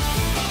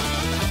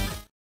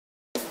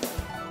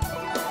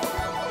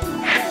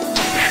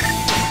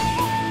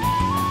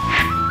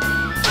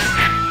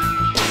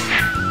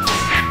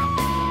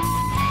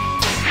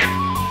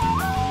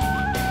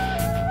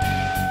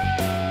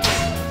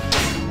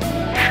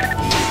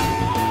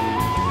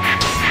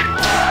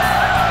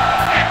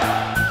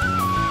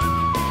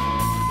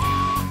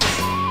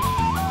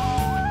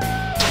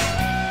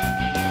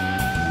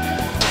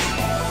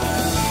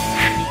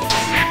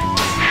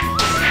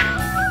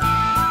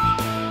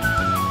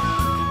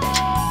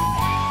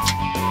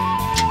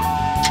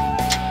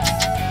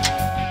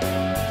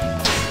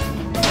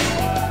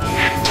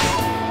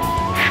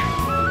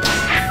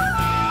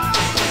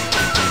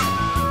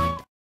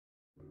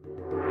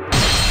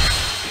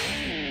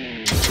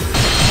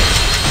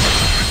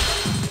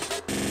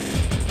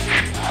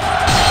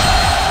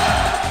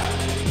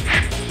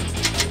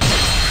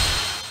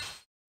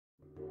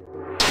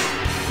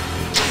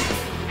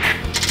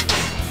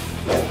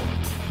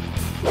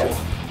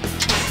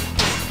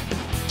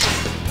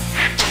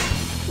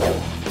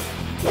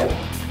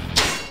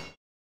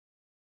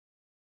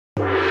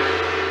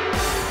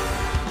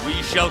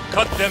 We shall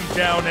cut them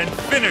down and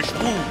finish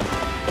Wu.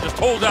 Just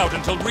hold out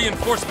until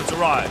reinforcements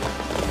arrive.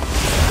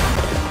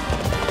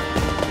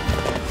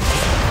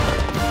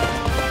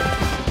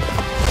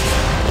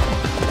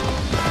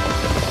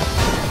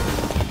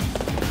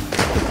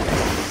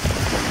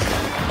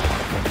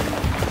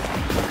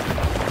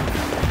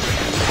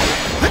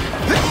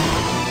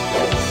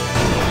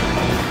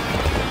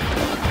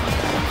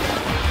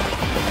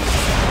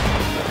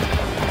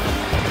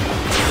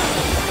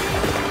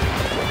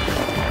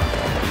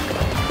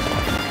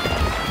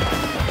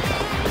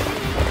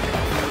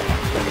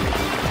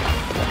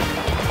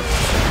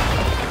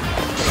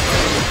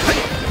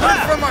 Word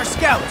from our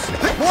scouts.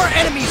 More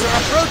enemies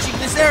are approaching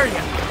this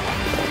area.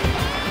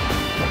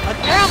 An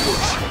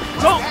ambush!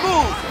 Don't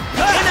move!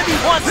 The enemy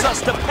wants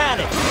us to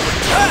panic!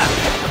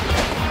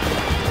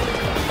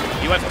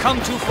 You have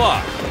come too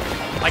far.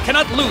 I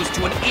cannot lose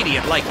to an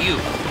idiot like you.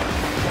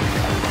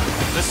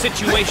 The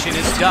situation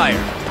is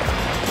dire.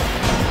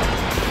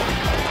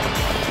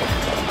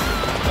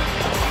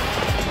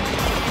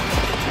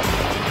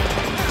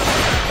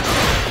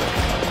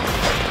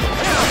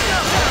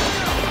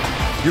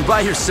 You're by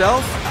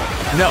yourself?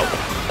 No.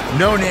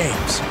 No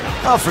names.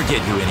 I'll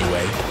forget you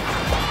anyway.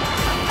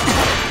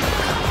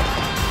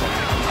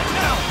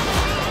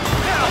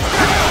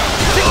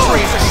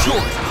 Victory is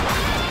assured!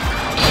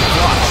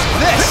 Watch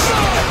this!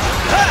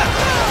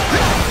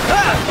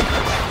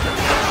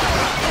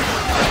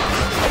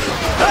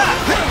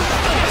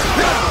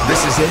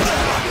 This is it?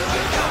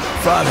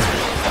 Father,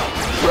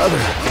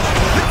 brother,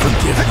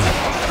 forgive me.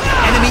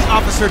 Enemy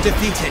officer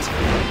defeated.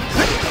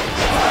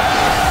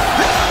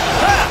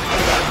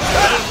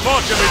 Well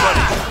fought,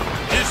 everybody!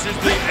 This is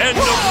the end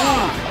of Wu!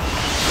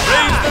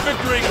 Raise the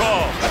victory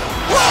call!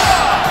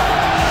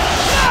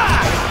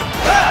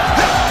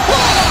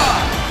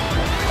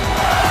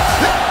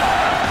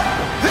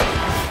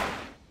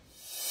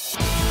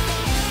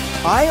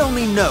 I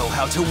only know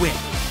how to win.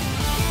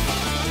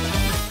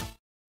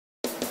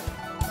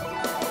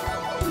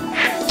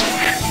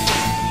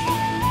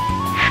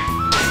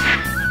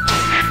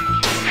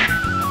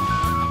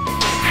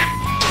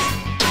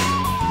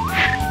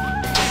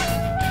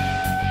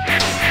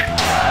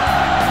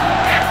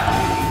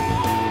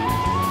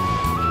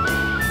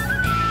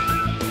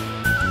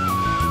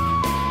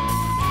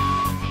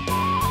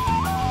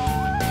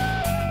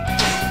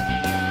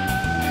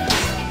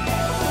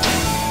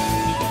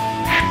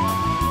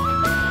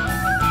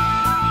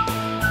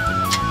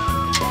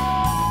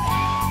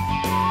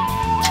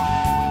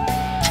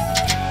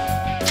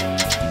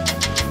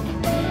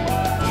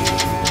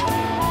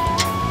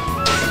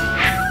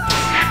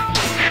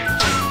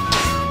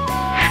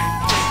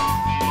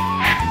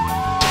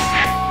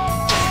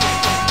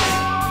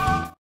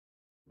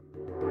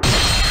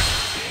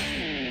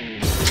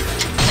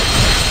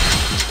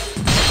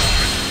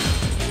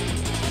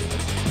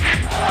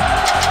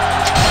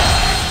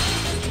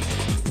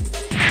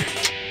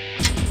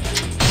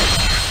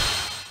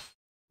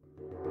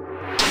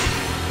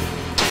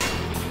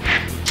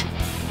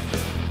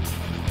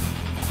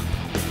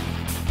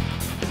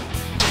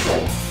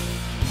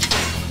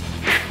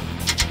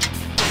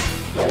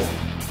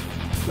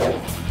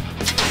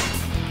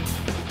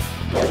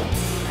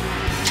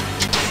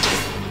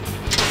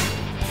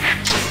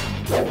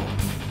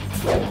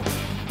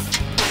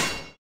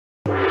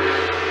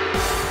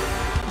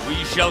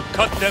 We shall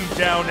cut them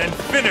down and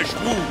finish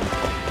Wu!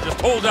 Just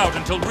hold out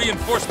until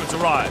reinforcements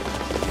arrive.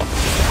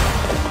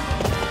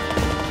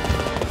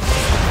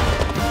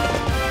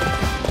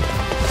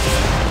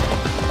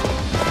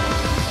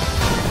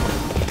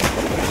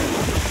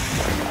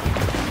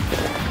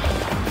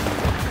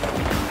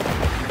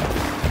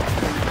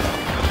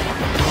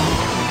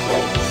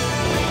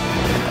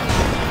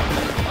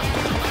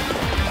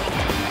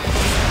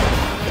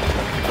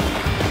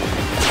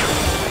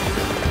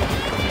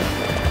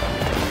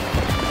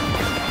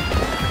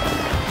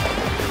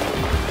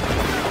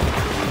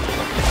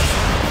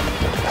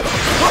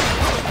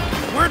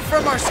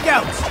 From our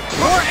scouts,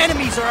 more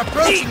enemies are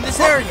approaching this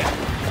area.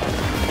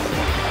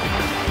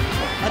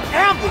 An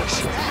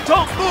ambush!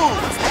 Don't move!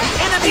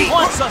 The enemy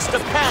wants us to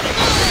panic!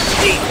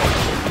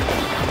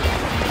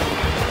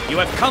 You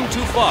have come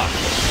too far.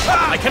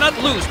 I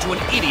cannot lose to an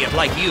idiot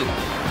like you.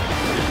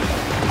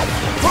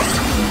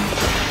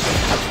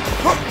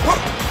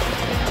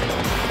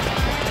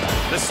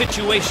 The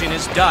situation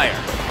is dire.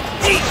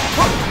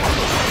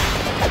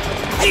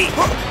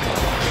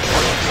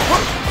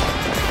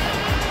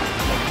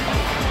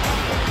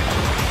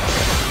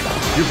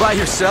 You're by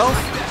yourself?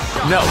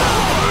 No.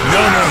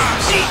 No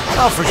names.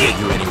 I'll forget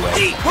you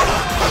anyway.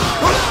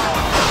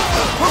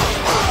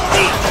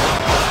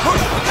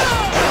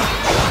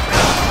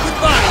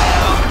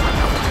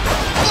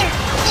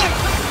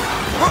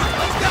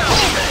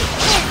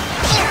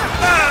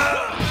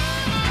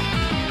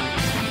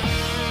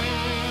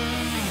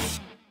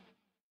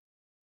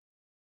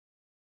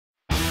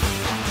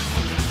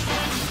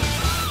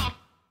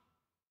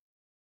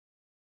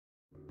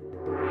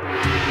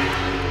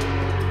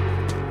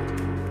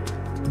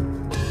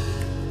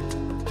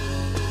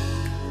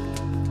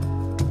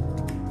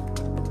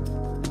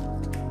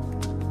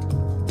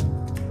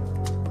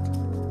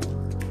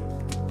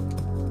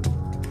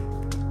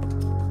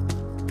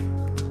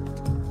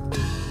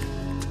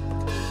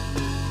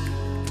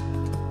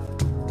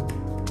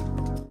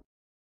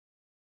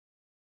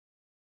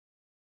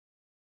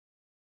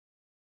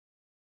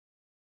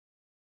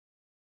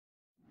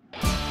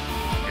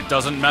 It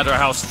doesn't matter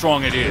how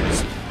strong it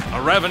is.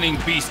 A ravening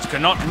beast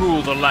cannot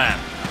rule the land.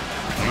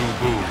 Lu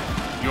Bu,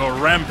 your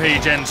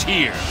rampage ends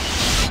here.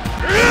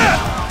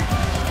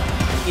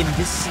 In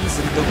this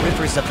season, the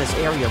rivers of this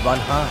area run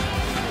high.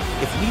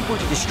 If we were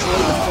to destroy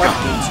the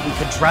floodgates, we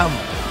could drown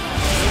them.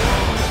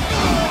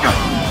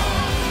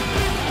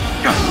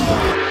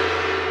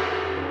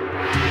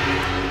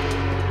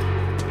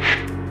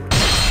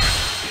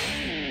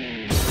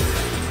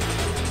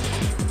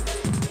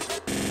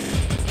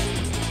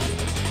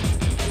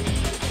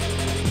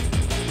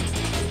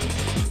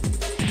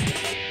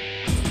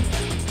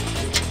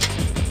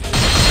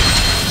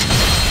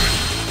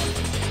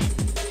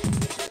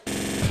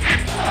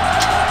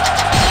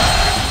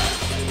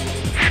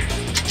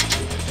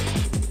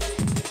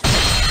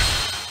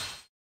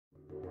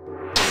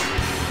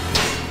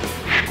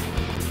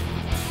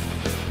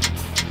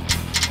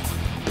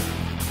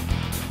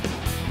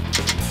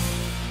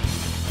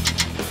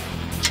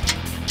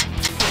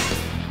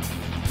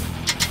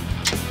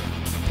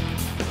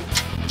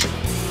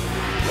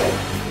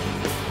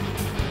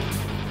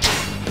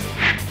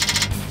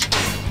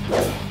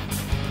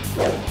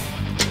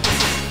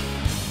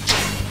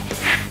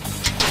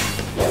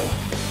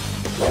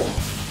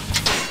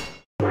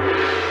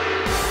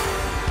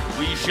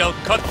 shall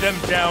cut them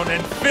down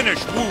and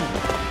finish Wu.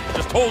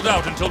 Just hold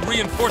out until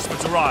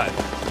reinforcements arrive.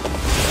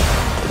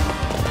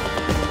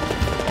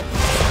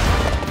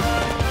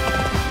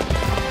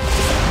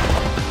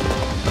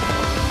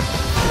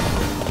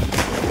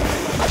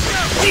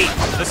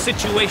 The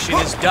situation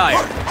is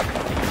dire.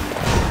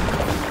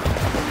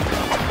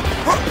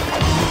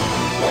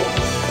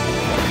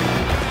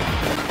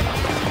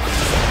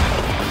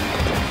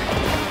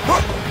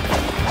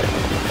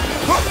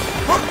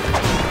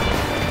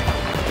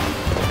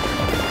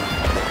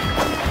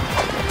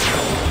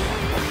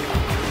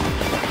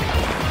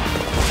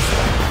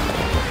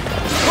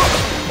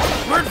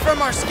 Word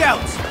from our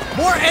scouts.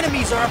 More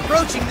enemies are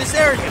approaching this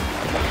area.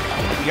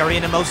 We are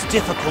in a most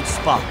difficult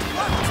spot.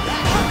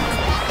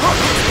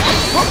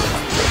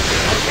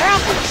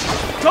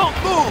 Ambush! Don't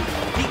move!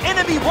 The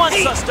enemy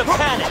wants us to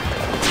panic!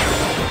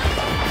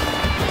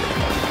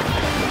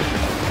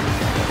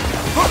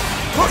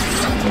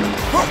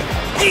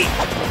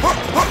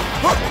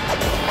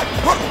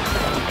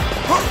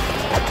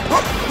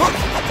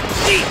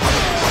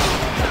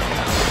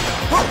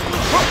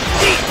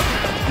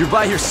 You're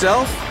by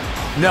yourself?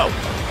 No.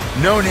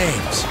 No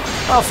names.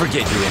 I'll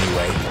forget you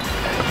anyway.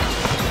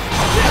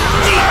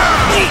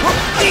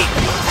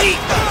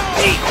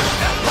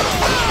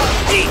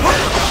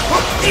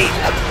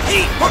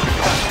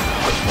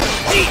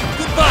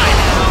 Goodbye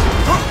now.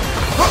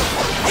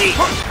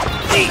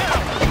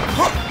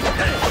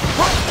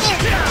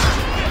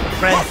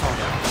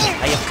 Grandfather,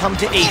 I have come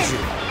to aid you.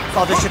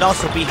 Father should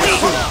also be here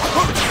soon.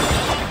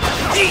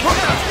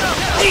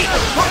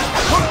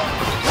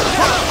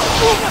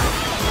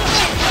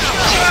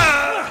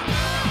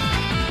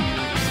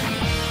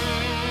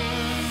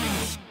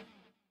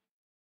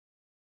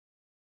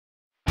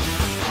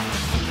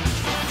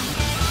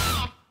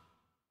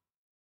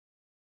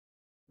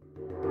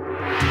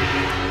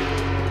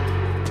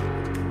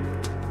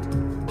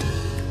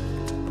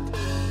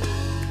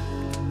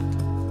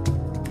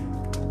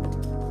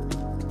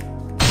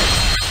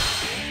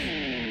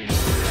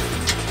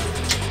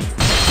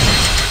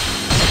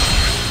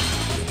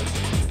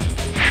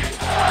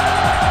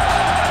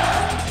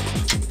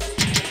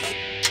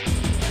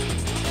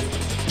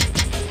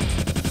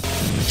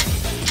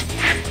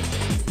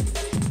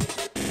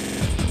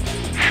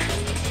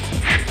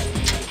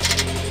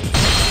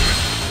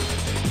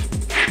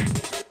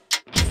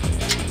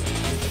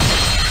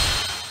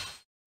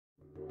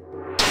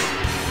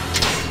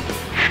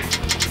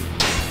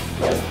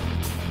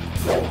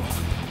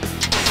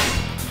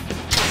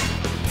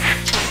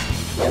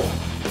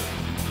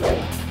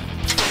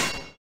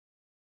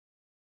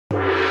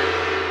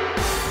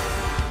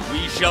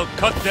 We shall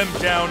cut them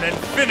down and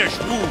finish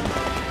Wu.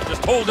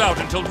 Just hold out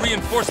until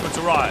reinforcements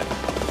arrive.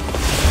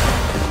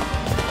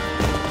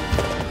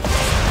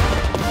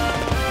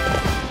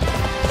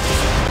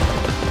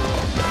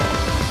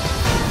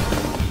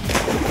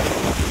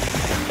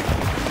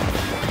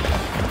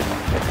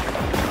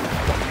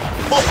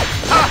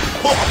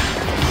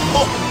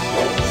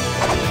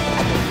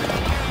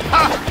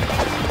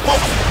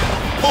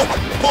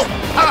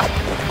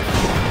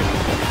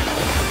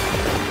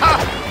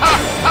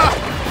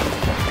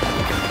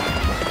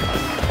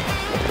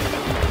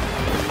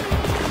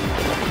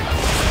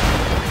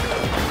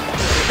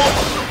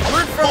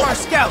 Word from our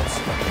scouts.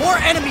 More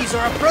enemies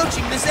are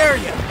approaching this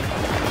area.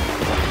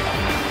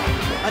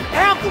 An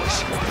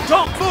ambush!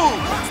 Don't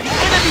move! The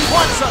enemy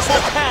wants us to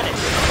panic!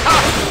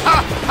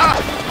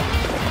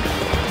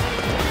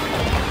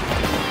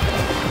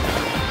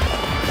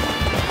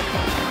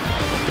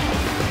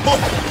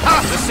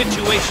 The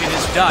situation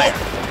is dire.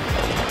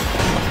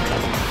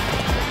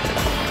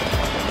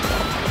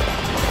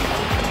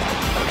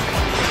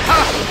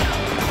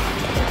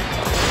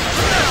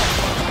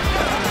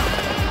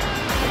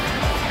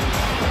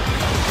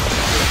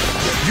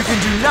 You can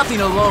do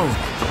nothing alone.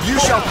 You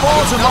shall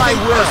fall to my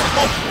will.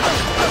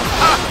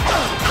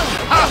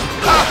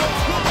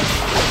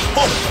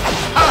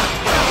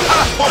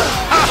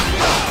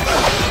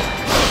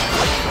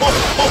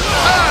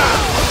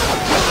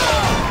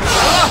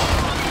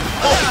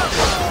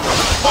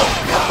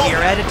 We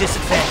are at a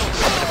disadvantage.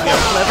 If we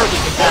are clever, we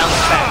can bounce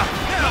back.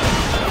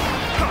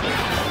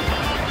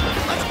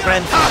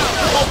 Grandfather,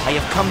 I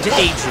have come to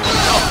aid you.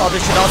 Father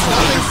should also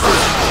be here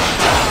soon.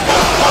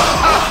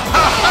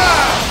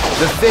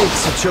 The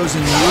fates have chosen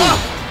you,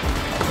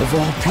 of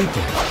all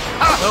people.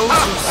 Those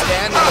who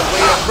stand in the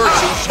way of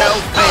virtue shall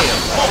fail.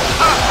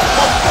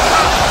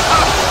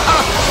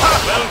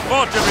 Well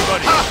fought,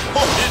 everybody.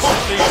 This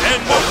is the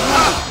end of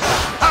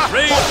Wu.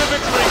 Raise the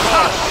victory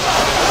call.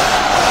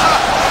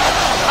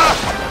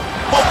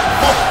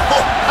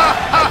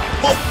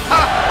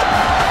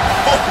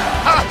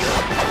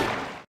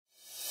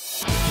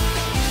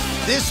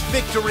 This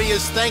victory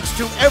is thanks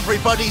to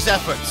everybody's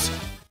efforts.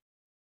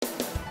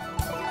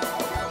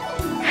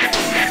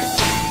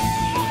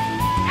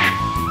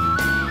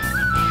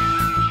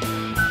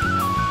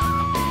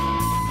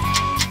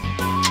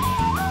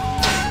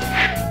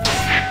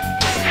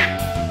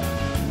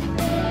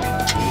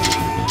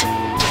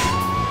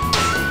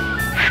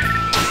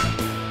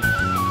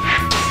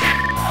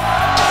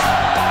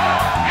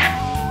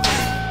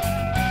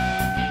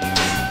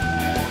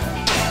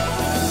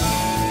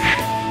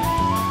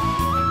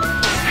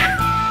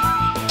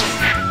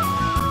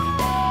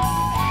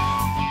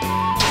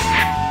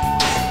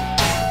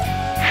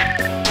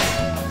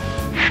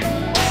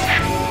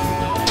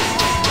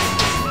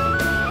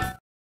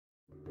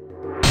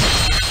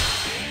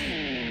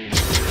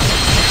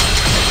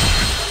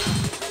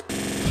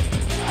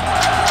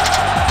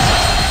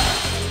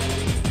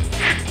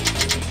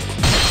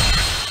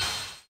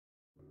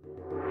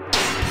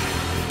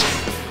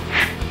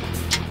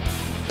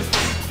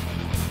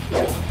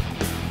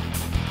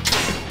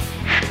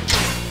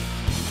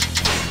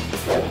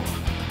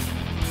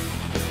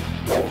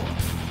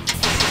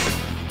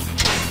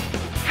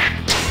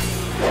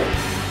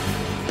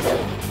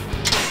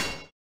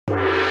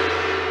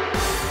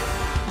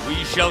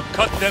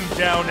 cut them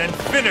down and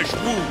finish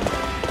Wu.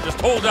 Just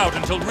hold out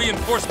until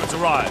reinforcements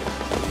arrive.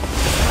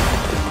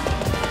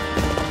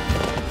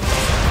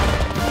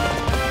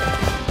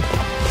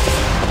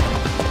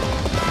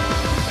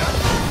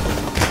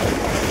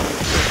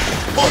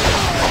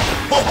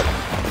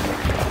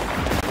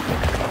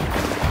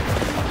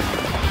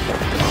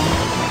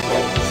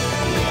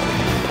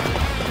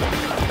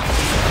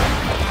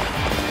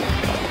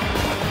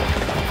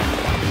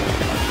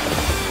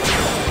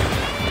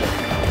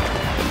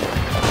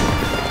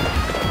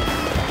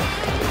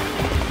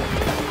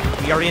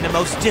 We are in a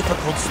most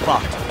difficult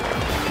spot.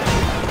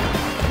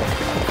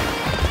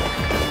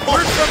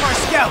 Word from our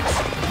scouts!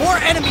 More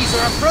enemies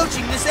are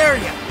approaching this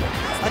area!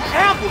 An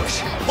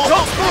ambush!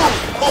 Don't move!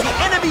 The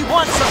enemy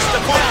wants us to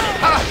panic!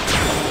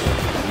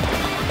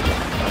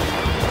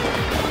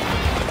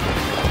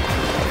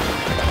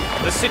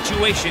 The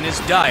situation is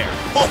dire.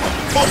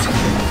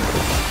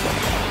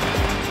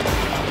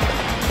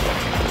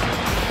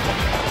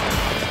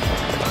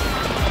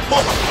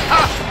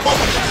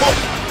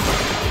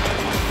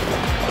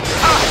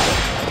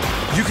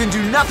 You can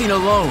do nothing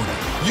alone.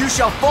 You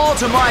shall fall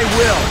to my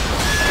will.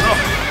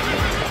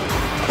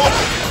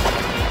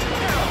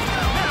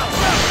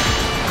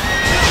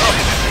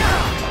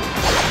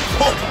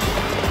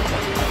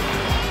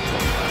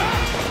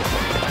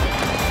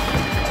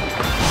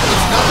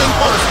 Nothing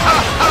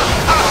personal.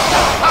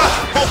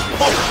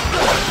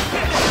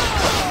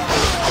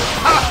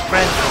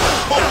 Friend,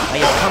 I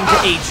have come to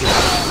aid you.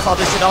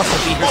 Father should also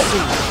be here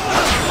soon.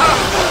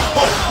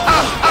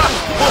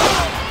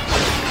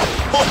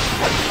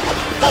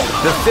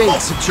 The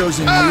fates have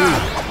chosen you,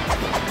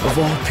 of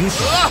all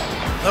people.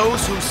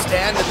 Those who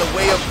stand in the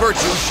way of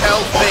virtue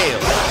shall fail.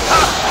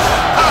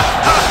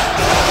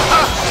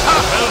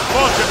 Well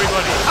fought,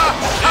 everybody.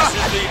 This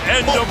is the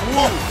end of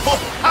Wu.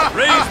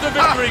 Raise the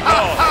victory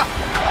call.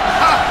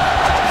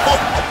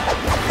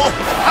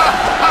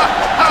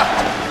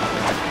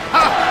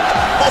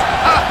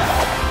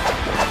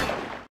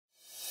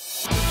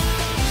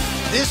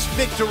 This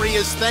victory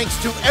is thanks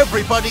to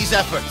everybody's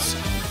efforts.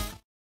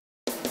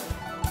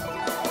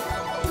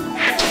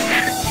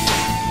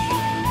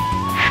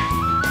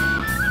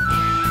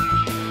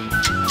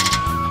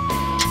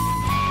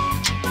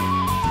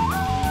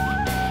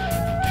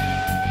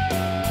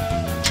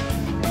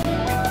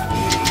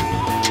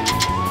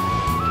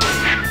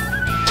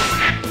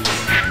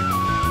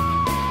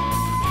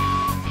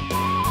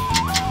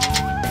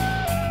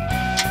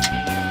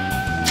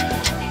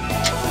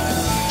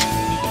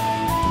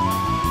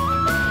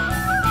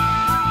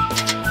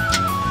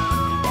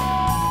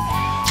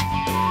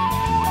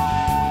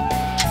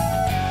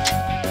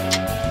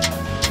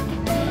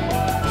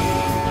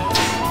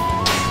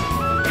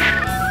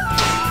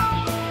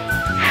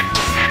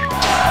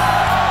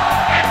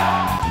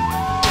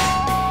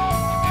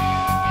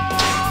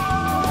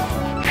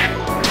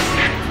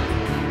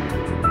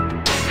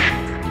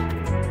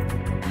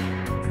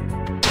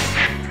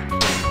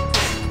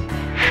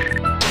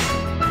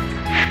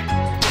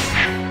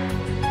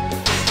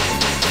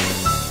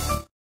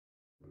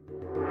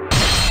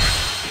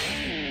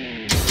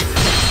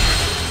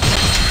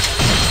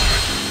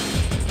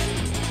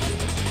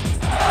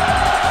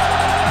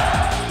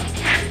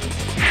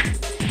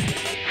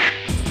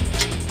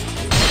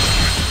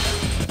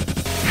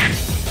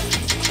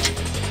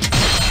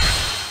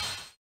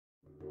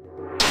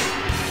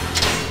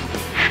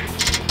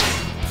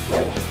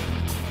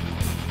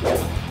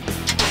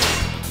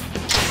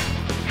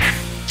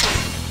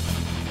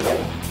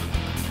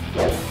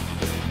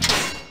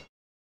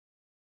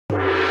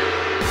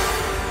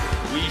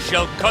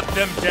 Shall cut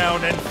them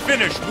down and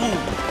finish Wu.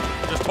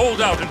 Just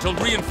hold out until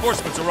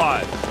reinforcements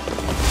arrive.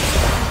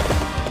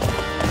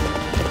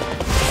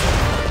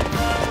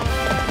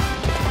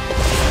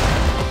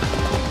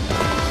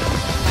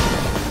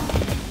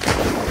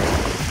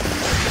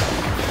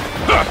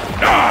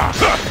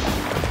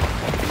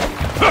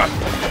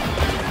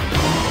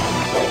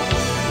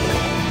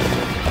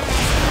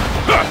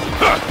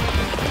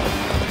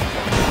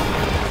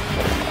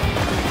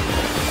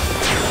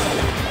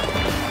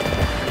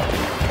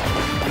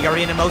 We are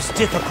in a most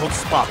difficult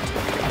spot.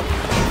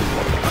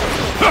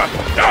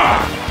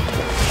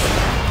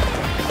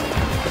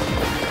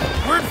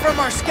 Word from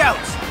our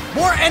scouts!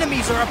 More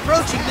enemies are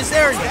approaching this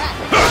area!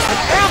 An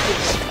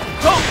ambush!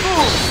 Don't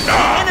move! The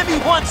enemy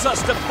wants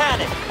us to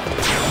panic!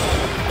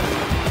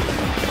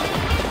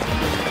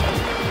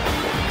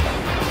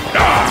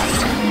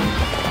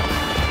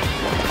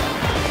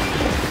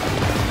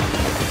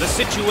 The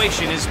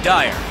situation is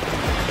dire.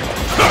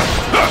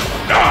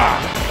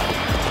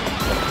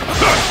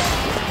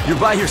 You're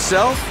by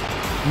yourself?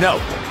 No.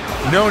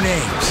 No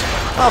names.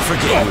 I'll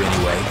forget you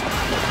anyway.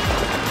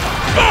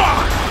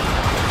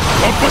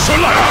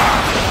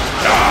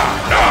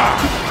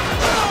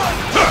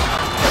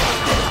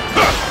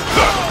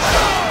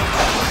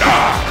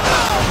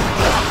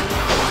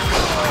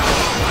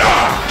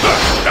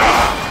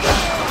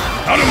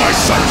 Out of my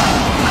sight!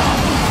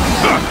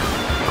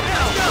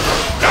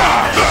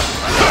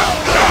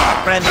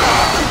 Friend, I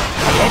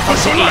have come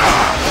to aid you.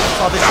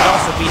 Father should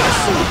also be here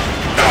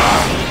soon.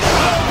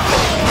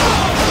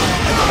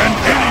 Can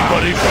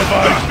anybody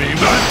provide me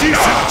with a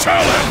decent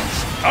challenge?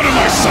 Out of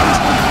my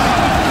sight!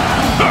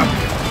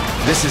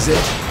 This is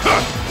it.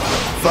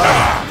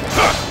 Father,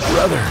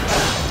 brother,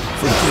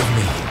 forgive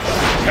me.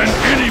 Can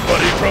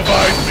anybody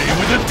provide me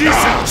with a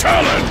decent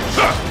challenge?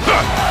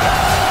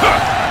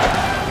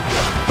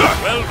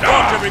 Well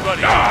fought,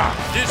 everybody!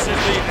 This is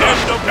the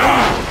end of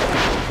war!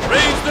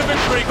 Raise the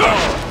victory call!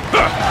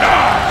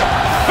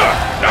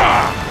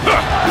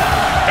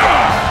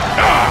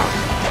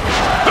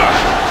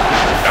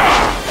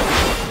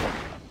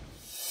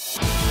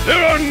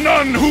 There are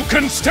none who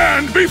can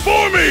stand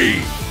before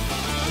me!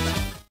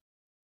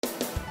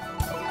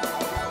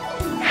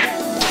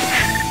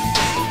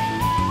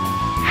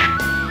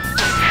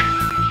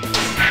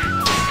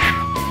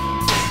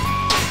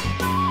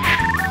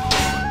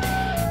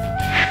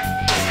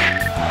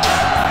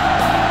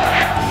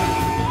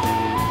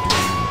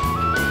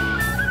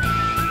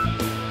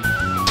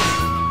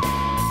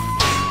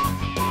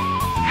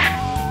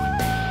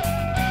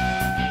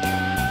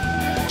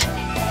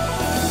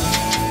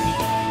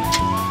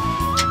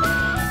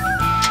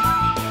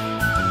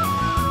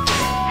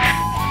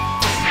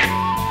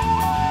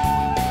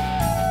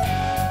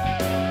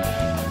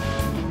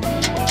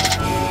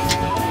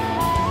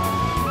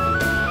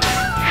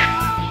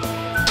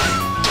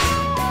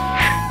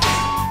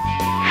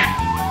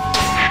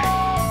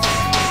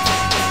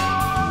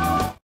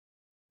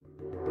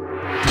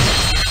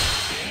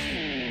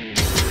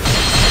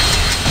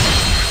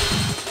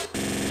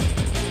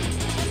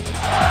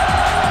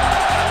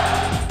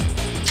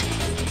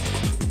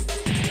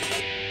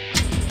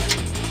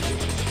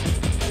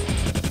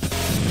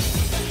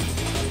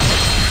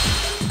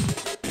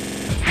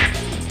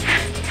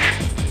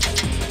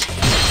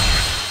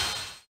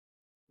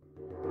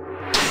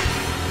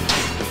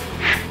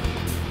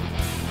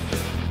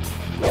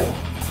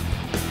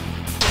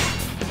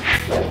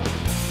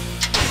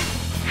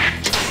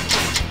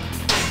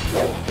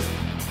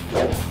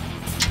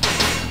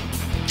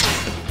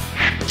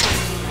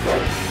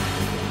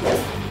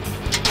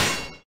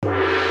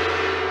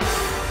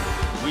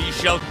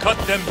 Shall cut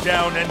them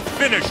down and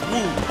finish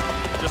Wu.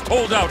 Just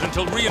hold out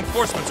until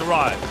reinforcements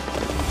arrive.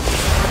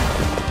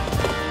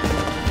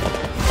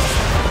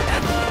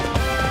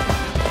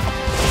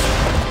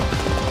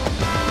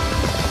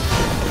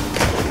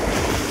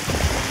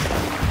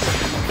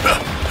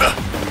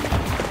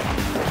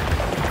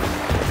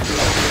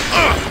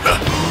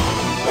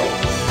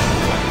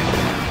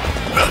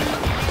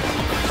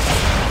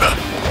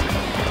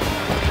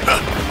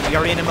 We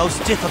are in a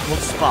most difficult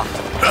spot.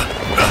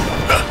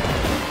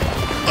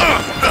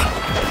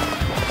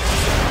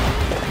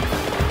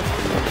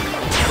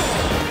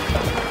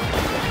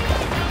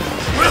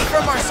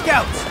 From our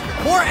scouts!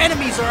 More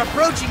enemies are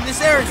approaching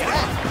this area!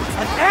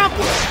 An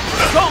ambush!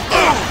 Don't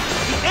move!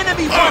 The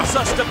enemy wants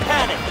us to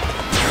panic!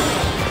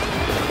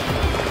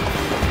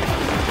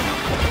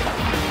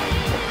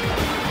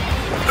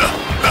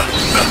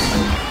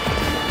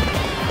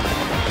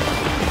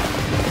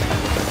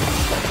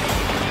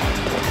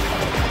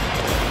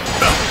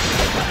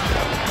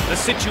 The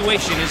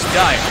situation is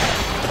dire.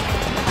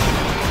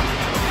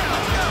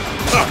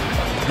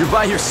 You're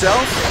by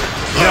yourself?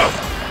 No!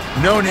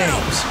 No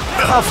names.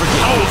 I'll forgive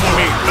you.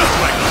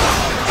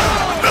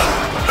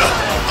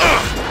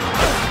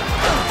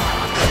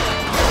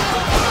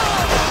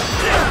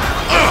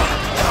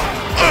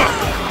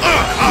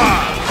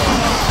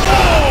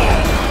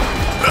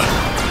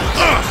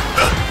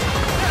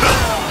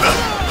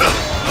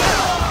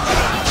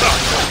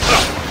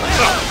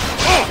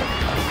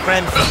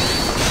 Grandfather,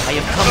 I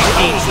have come to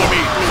aid you.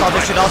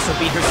 Father should also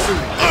be here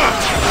soon.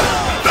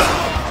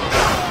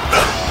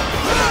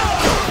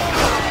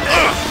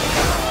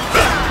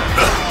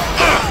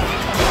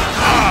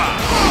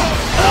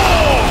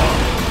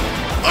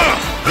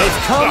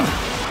 Come?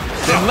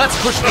 Then let's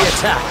push the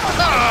attack.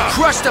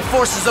 Crush the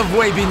forces of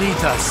Wei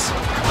beneath us.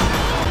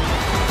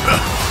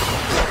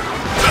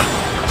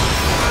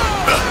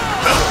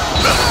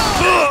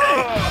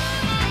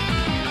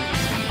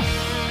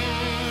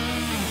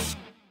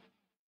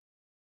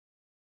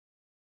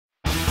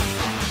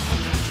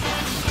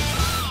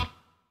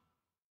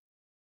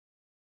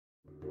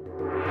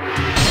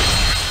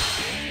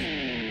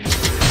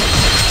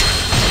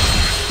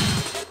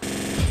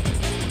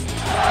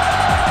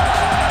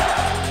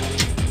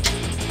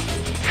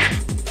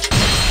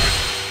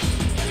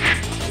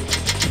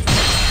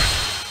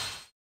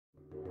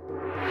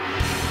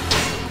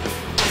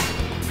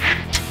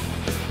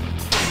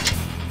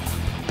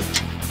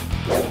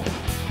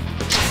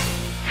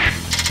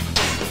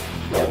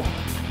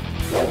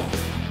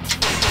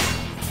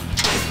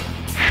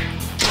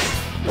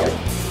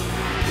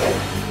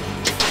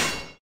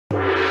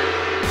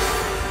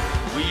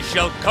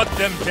 Shall cut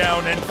them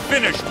down and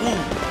finish Wu.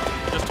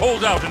 Just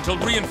hold out until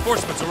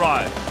reinforcements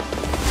arrive.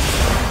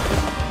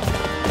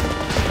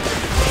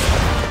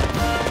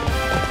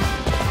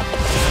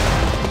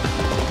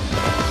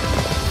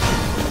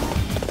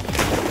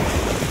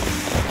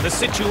 The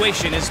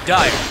situation is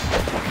dire.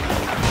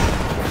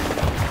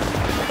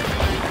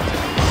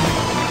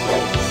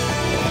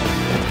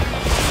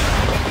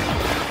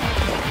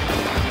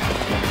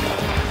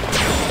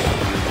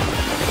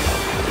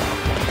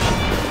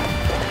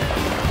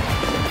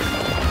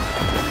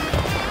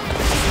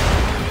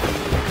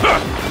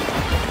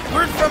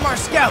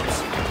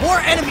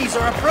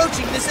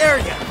 approaching this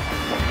area.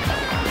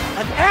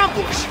 An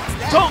ambush!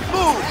 Don't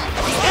move!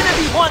 The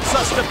enemy wants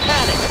us to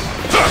panic!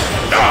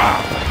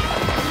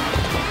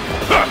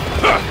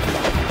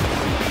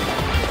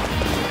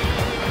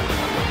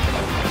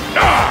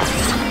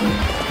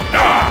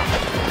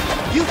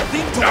 You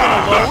think to win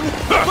alone?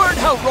 Learn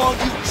how wrong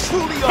you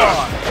truly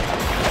are!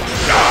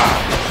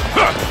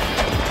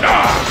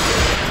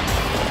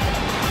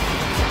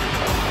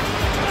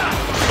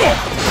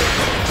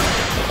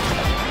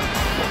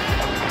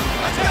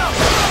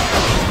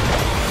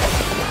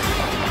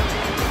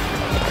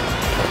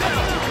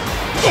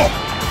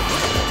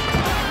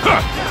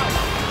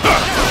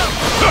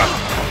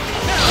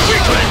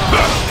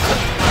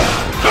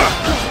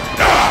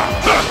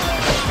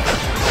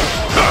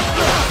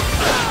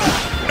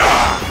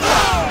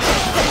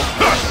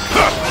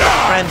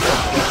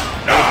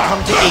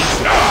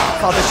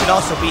 Father should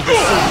also be here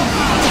soon.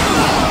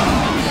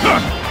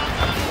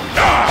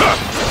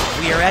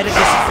 We are at a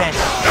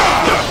disadvantage.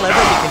 If we're clever,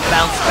 we can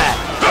bounce back.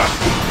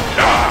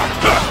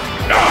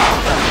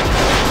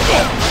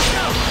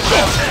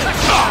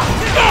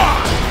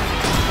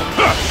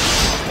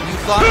 You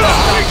thought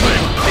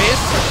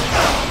this?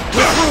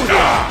 We're through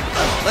here!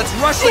 Let's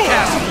rush the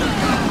castle!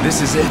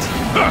 This is it.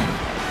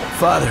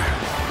 Father,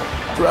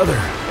 brother,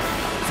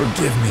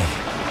 forgive me.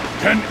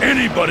 Can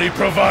anybody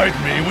provide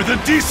me with a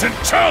decent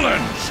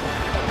challenge?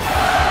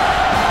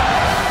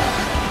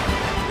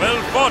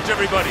 Well fought,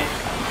 everybody.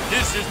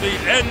 This is the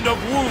end of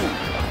Wu.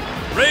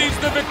 Raise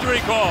the victory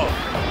call.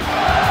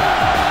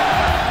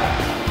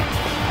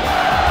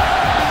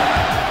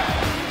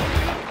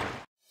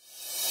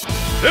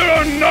 There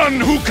are none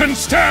who can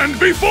stand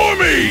before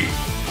me!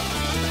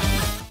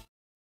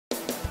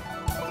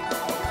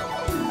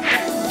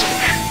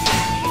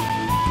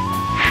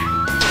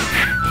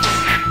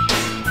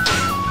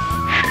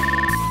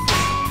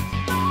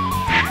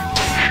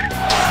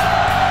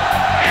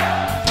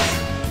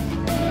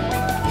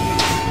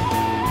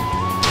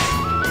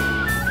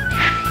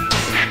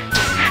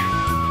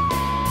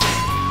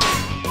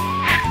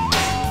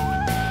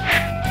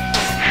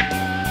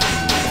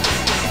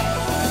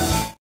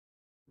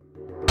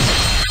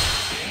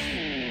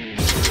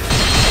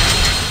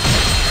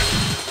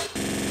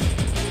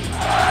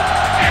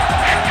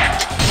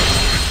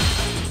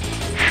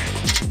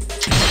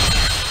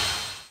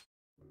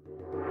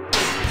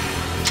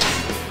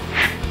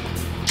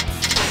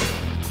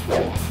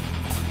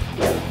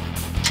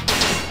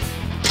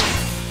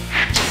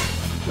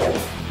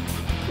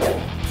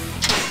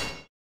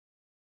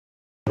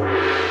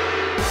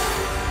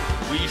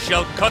 We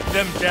shall cut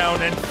them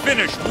down and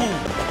finish Wu.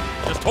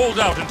 Just hold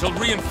out until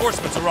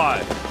reinforcements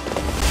arrive.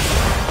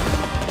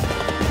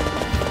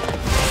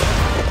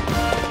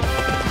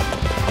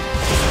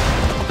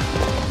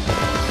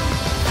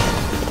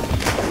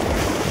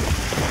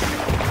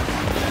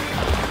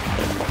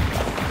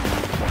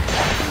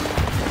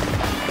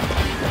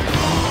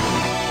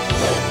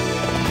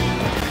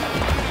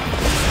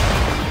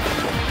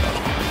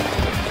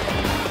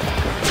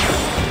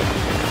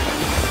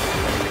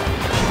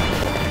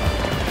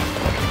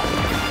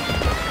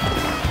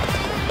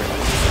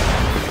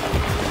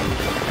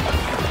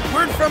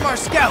 From our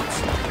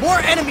scouts, more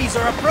enemies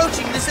are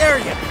approaching this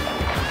area.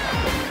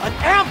 An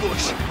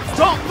ambush!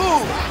 Don't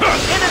move!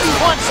 The enemy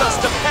wants us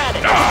to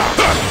panic!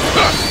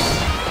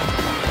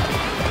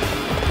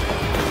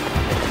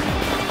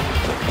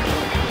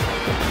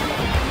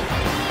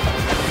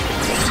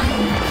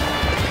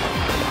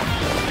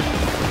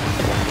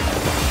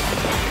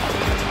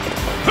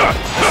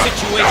 The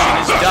situation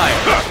is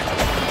dire.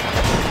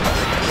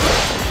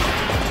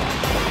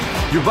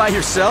 You're by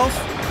yourself?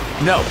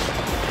 No.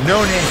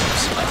 No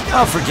names.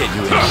 I'll forget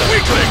you anyway.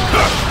 Weakling!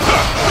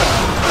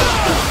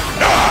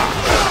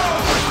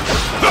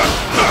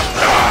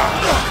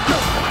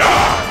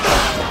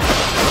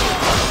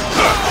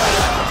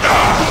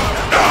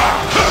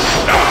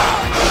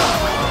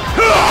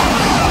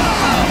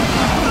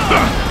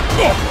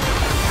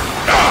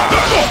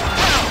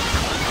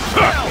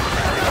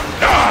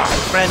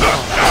 Friend,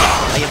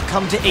 I have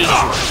come to aid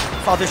you.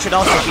 Father should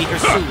also be here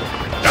soon.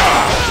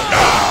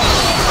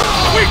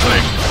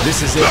 Weakling!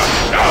 This is it.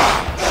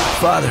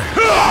 Father,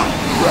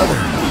 brother,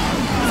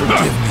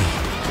 forgive me.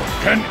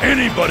 Can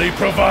anybody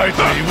provide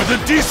me with a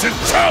decent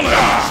challenge?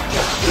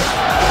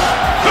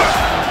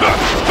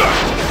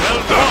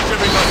 Well fought,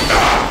 everybody.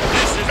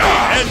 This is the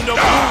end of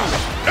Wu.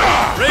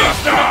 Raise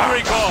the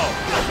victory call.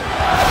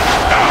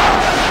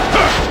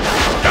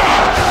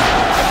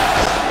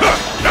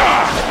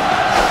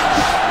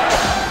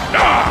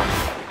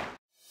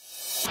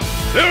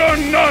 There are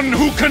none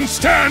who can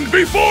stand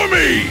before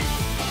me!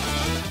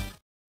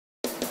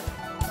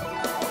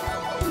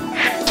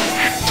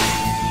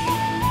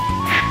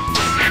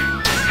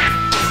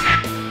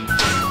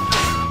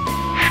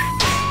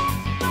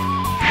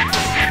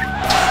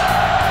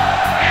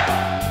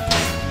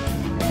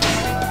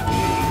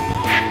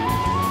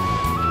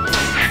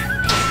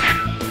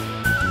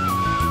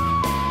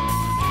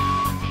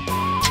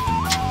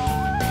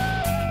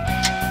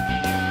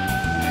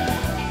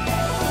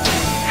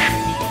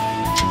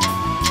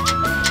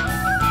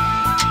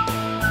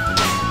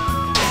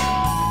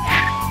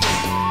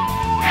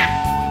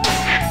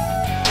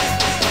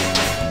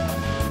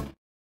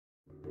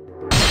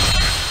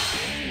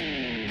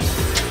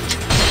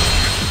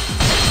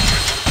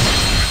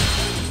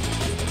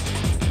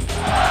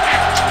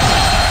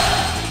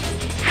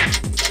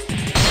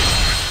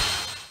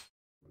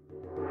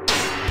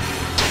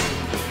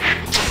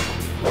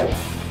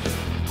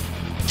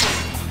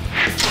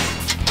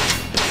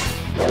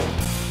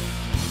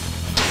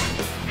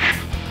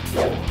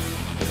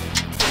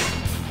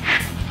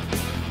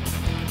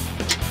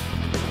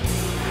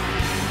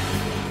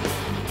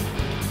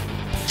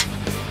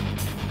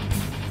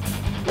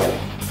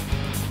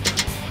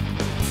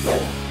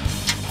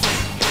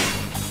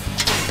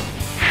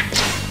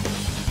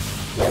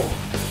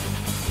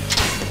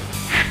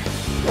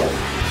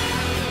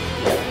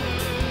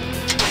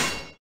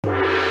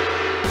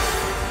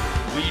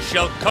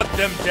 shall cut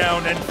them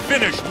down and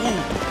finish Wu.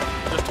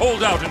 Just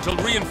hold out until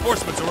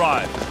reinforcements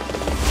arrive.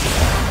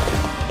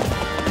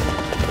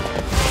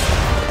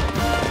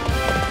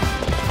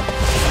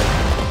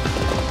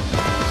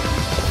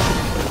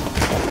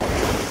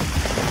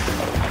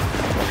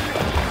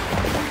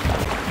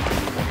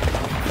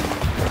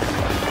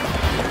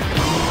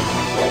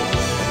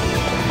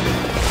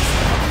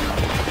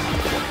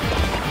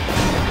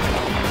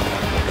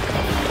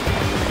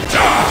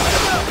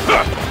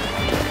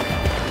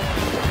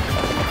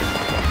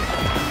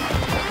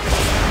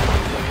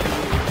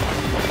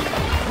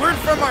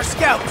 From our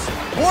scouts,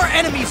 more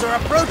enemies are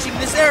approaching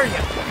this area.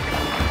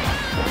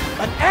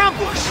 An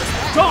ambush!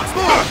 Don't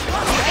move!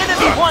 The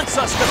enemy wants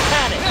us to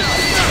panic!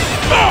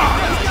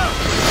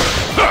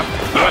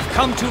 You have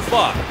come too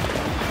far.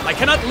 I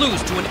cannot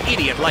lose to an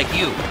idiot like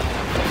you.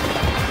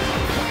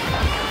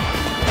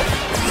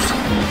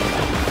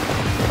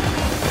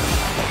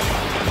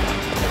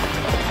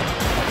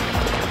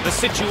 The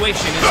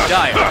situation is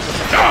dire.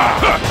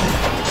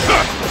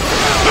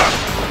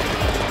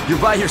 You're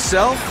by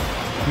yourself?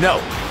 No.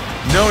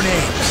 No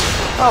names.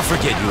 I'll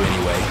forget you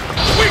anyway.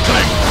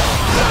 Weakling!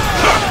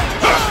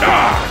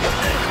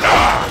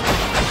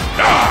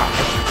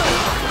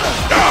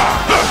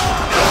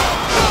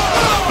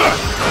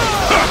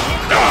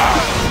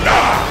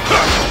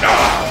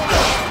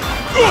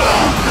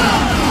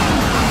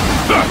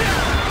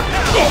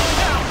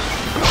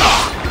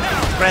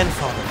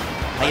 Grandfather,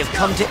 I have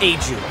come to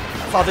aid you.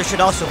 Father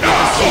should also be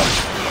the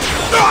same.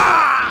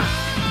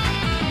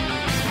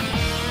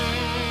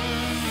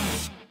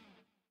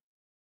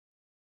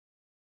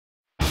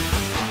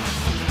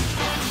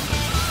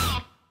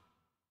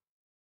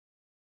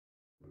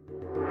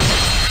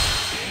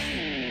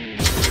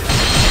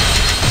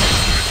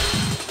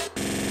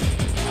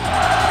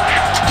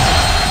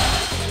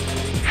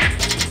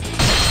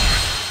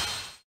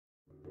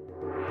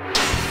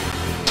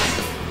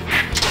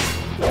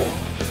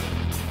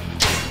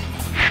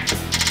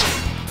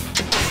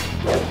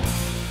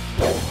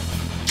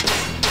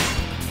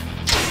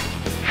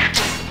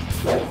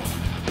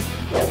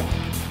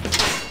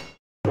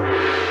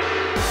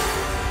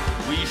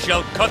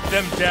 Shall cut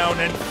them down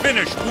and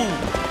finish Wu.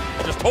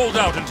 Just hold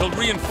out until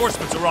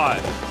reinforcements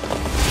arrive.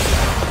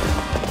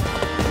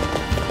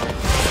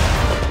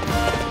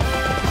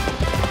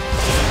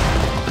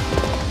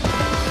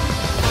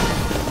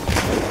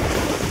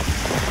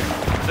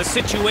 The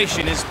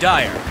situation is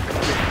dire.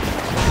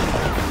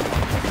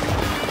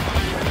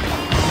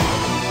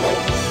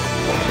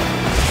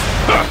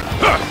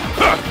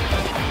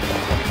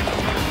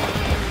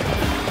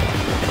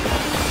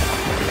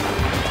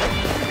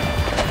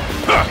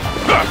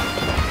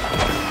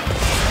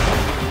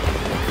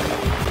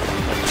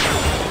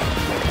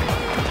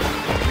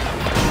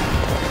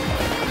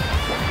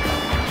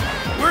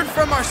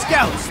 From our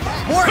scouts,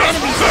 more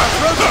enemies are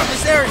approaching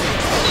this area.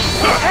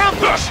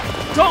 Ambush!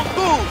 Don't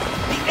move!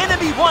 The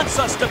enemy wants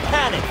us to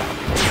panic!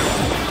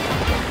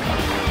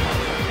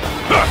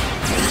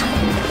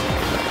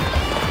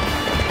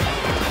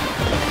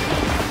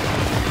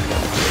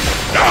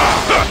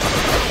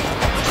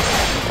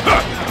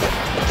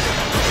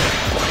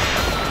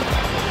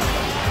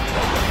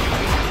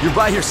 You're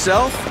by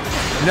yourself?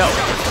 No.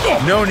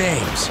 No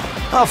names.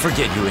 I'll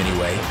forget you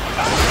anyway.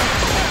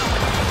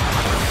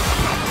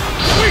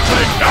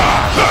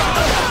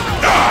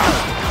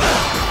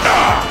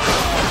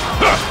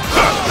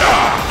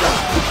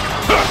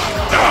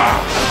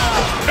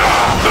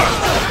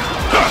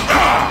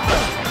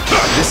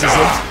 This is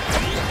it?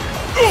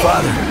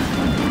 Father,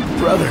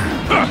 brother,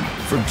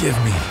 forgive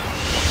me.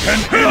 Can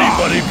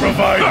anybody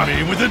provide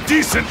me with a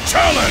decent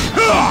challenge?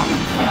 Well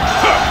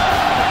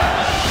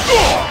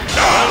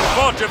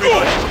fought,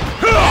 everybody.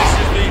 This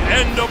is the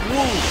end of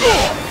Wu.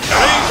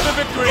 Raise the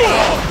victory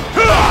song.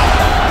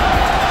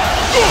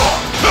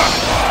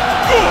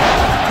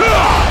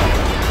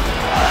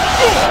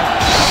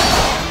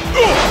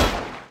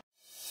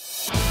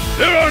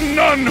 There are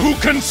none who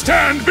can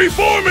stand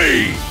before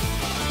me!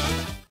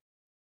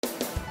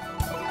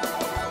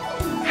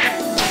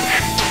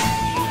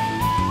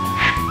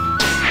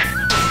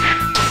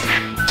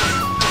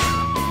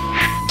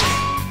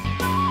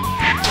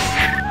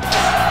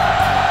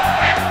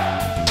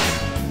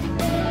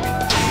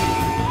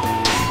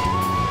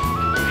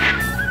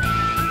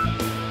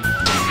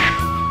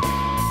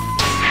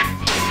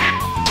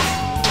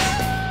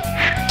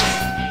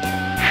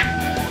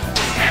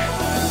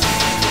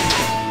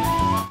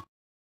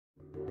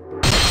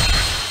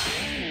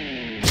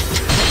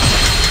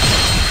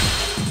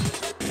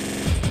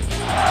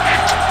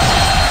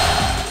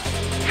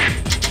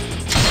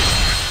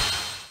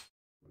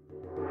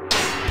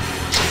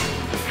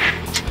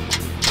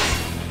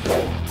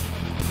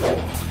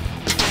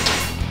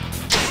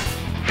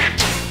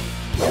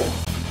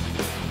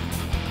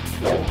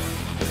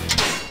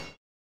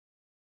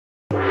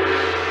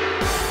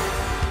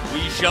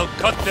 Shall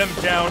cut them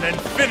down and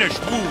finish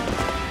Wu.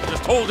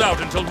 Just hold out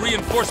until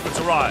reinforcements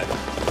arrive.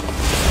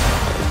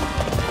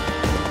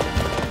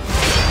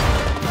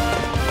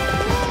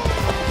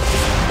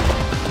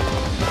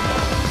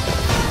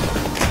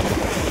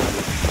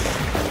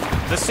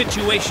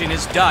 situation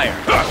is dire.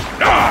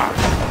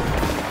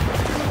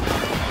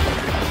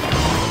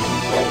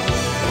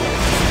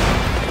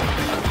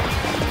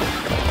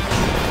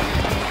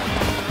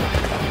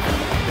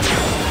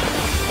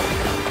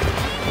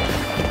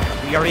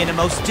 We are in a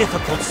most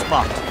difficult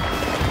spot.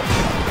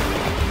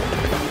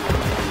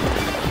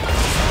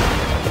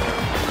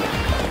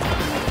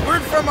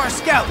 Word from our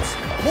scouts.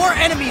 More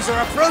enemies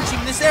are approaching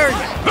this area.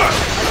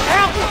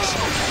 Ambush!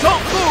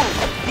 Don't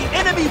move! The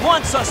enemy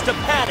wants us to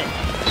panic!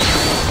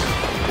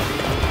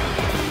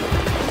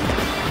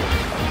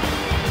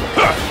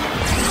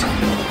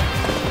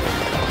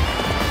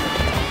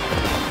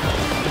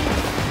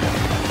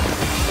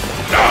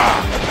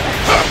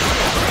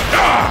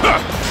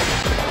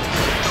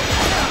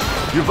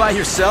 You're by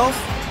yourself?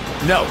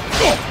 No.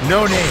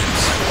 No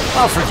names.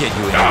 I'll forget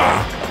you anyway.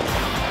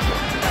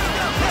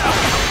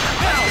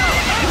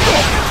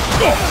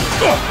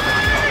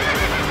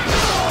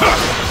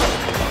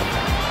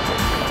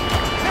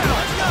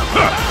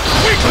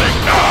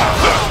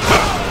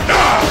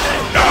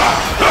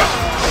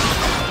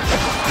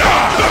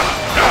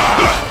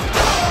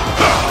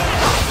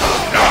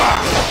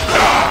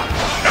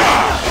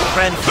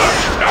 Friend,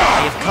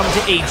 I have come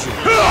to aid you.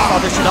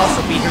 Father should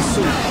also be here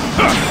soon.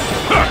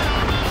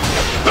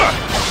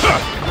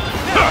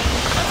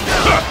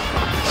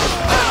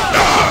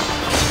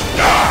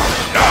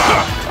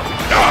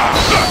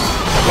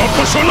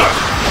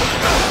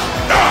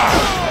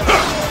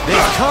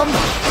 They've come,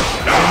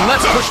 then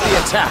let's push the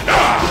attack.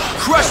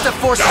 Crush the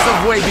forces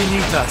of Wei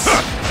beneath us.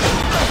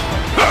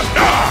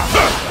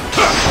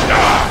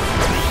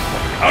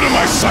 Out of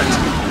my sight!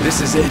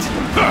 This is it.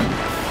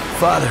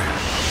 Father,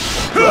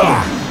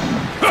 brother,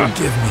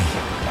 forgive me.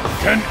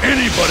 Can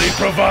anybody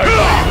provide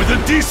me with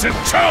a decent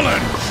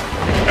challenge?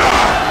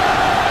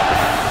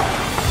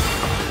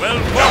 Well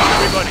fought,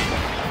 everybody.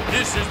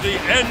 This is the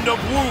end of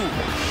Wu.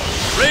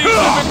 Raise the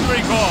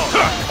victory call.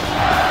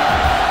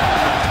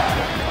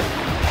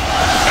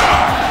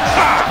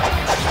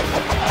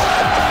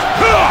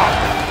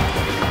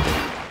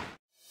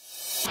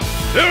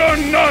 There are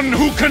none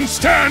who can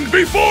stand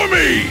before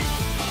me!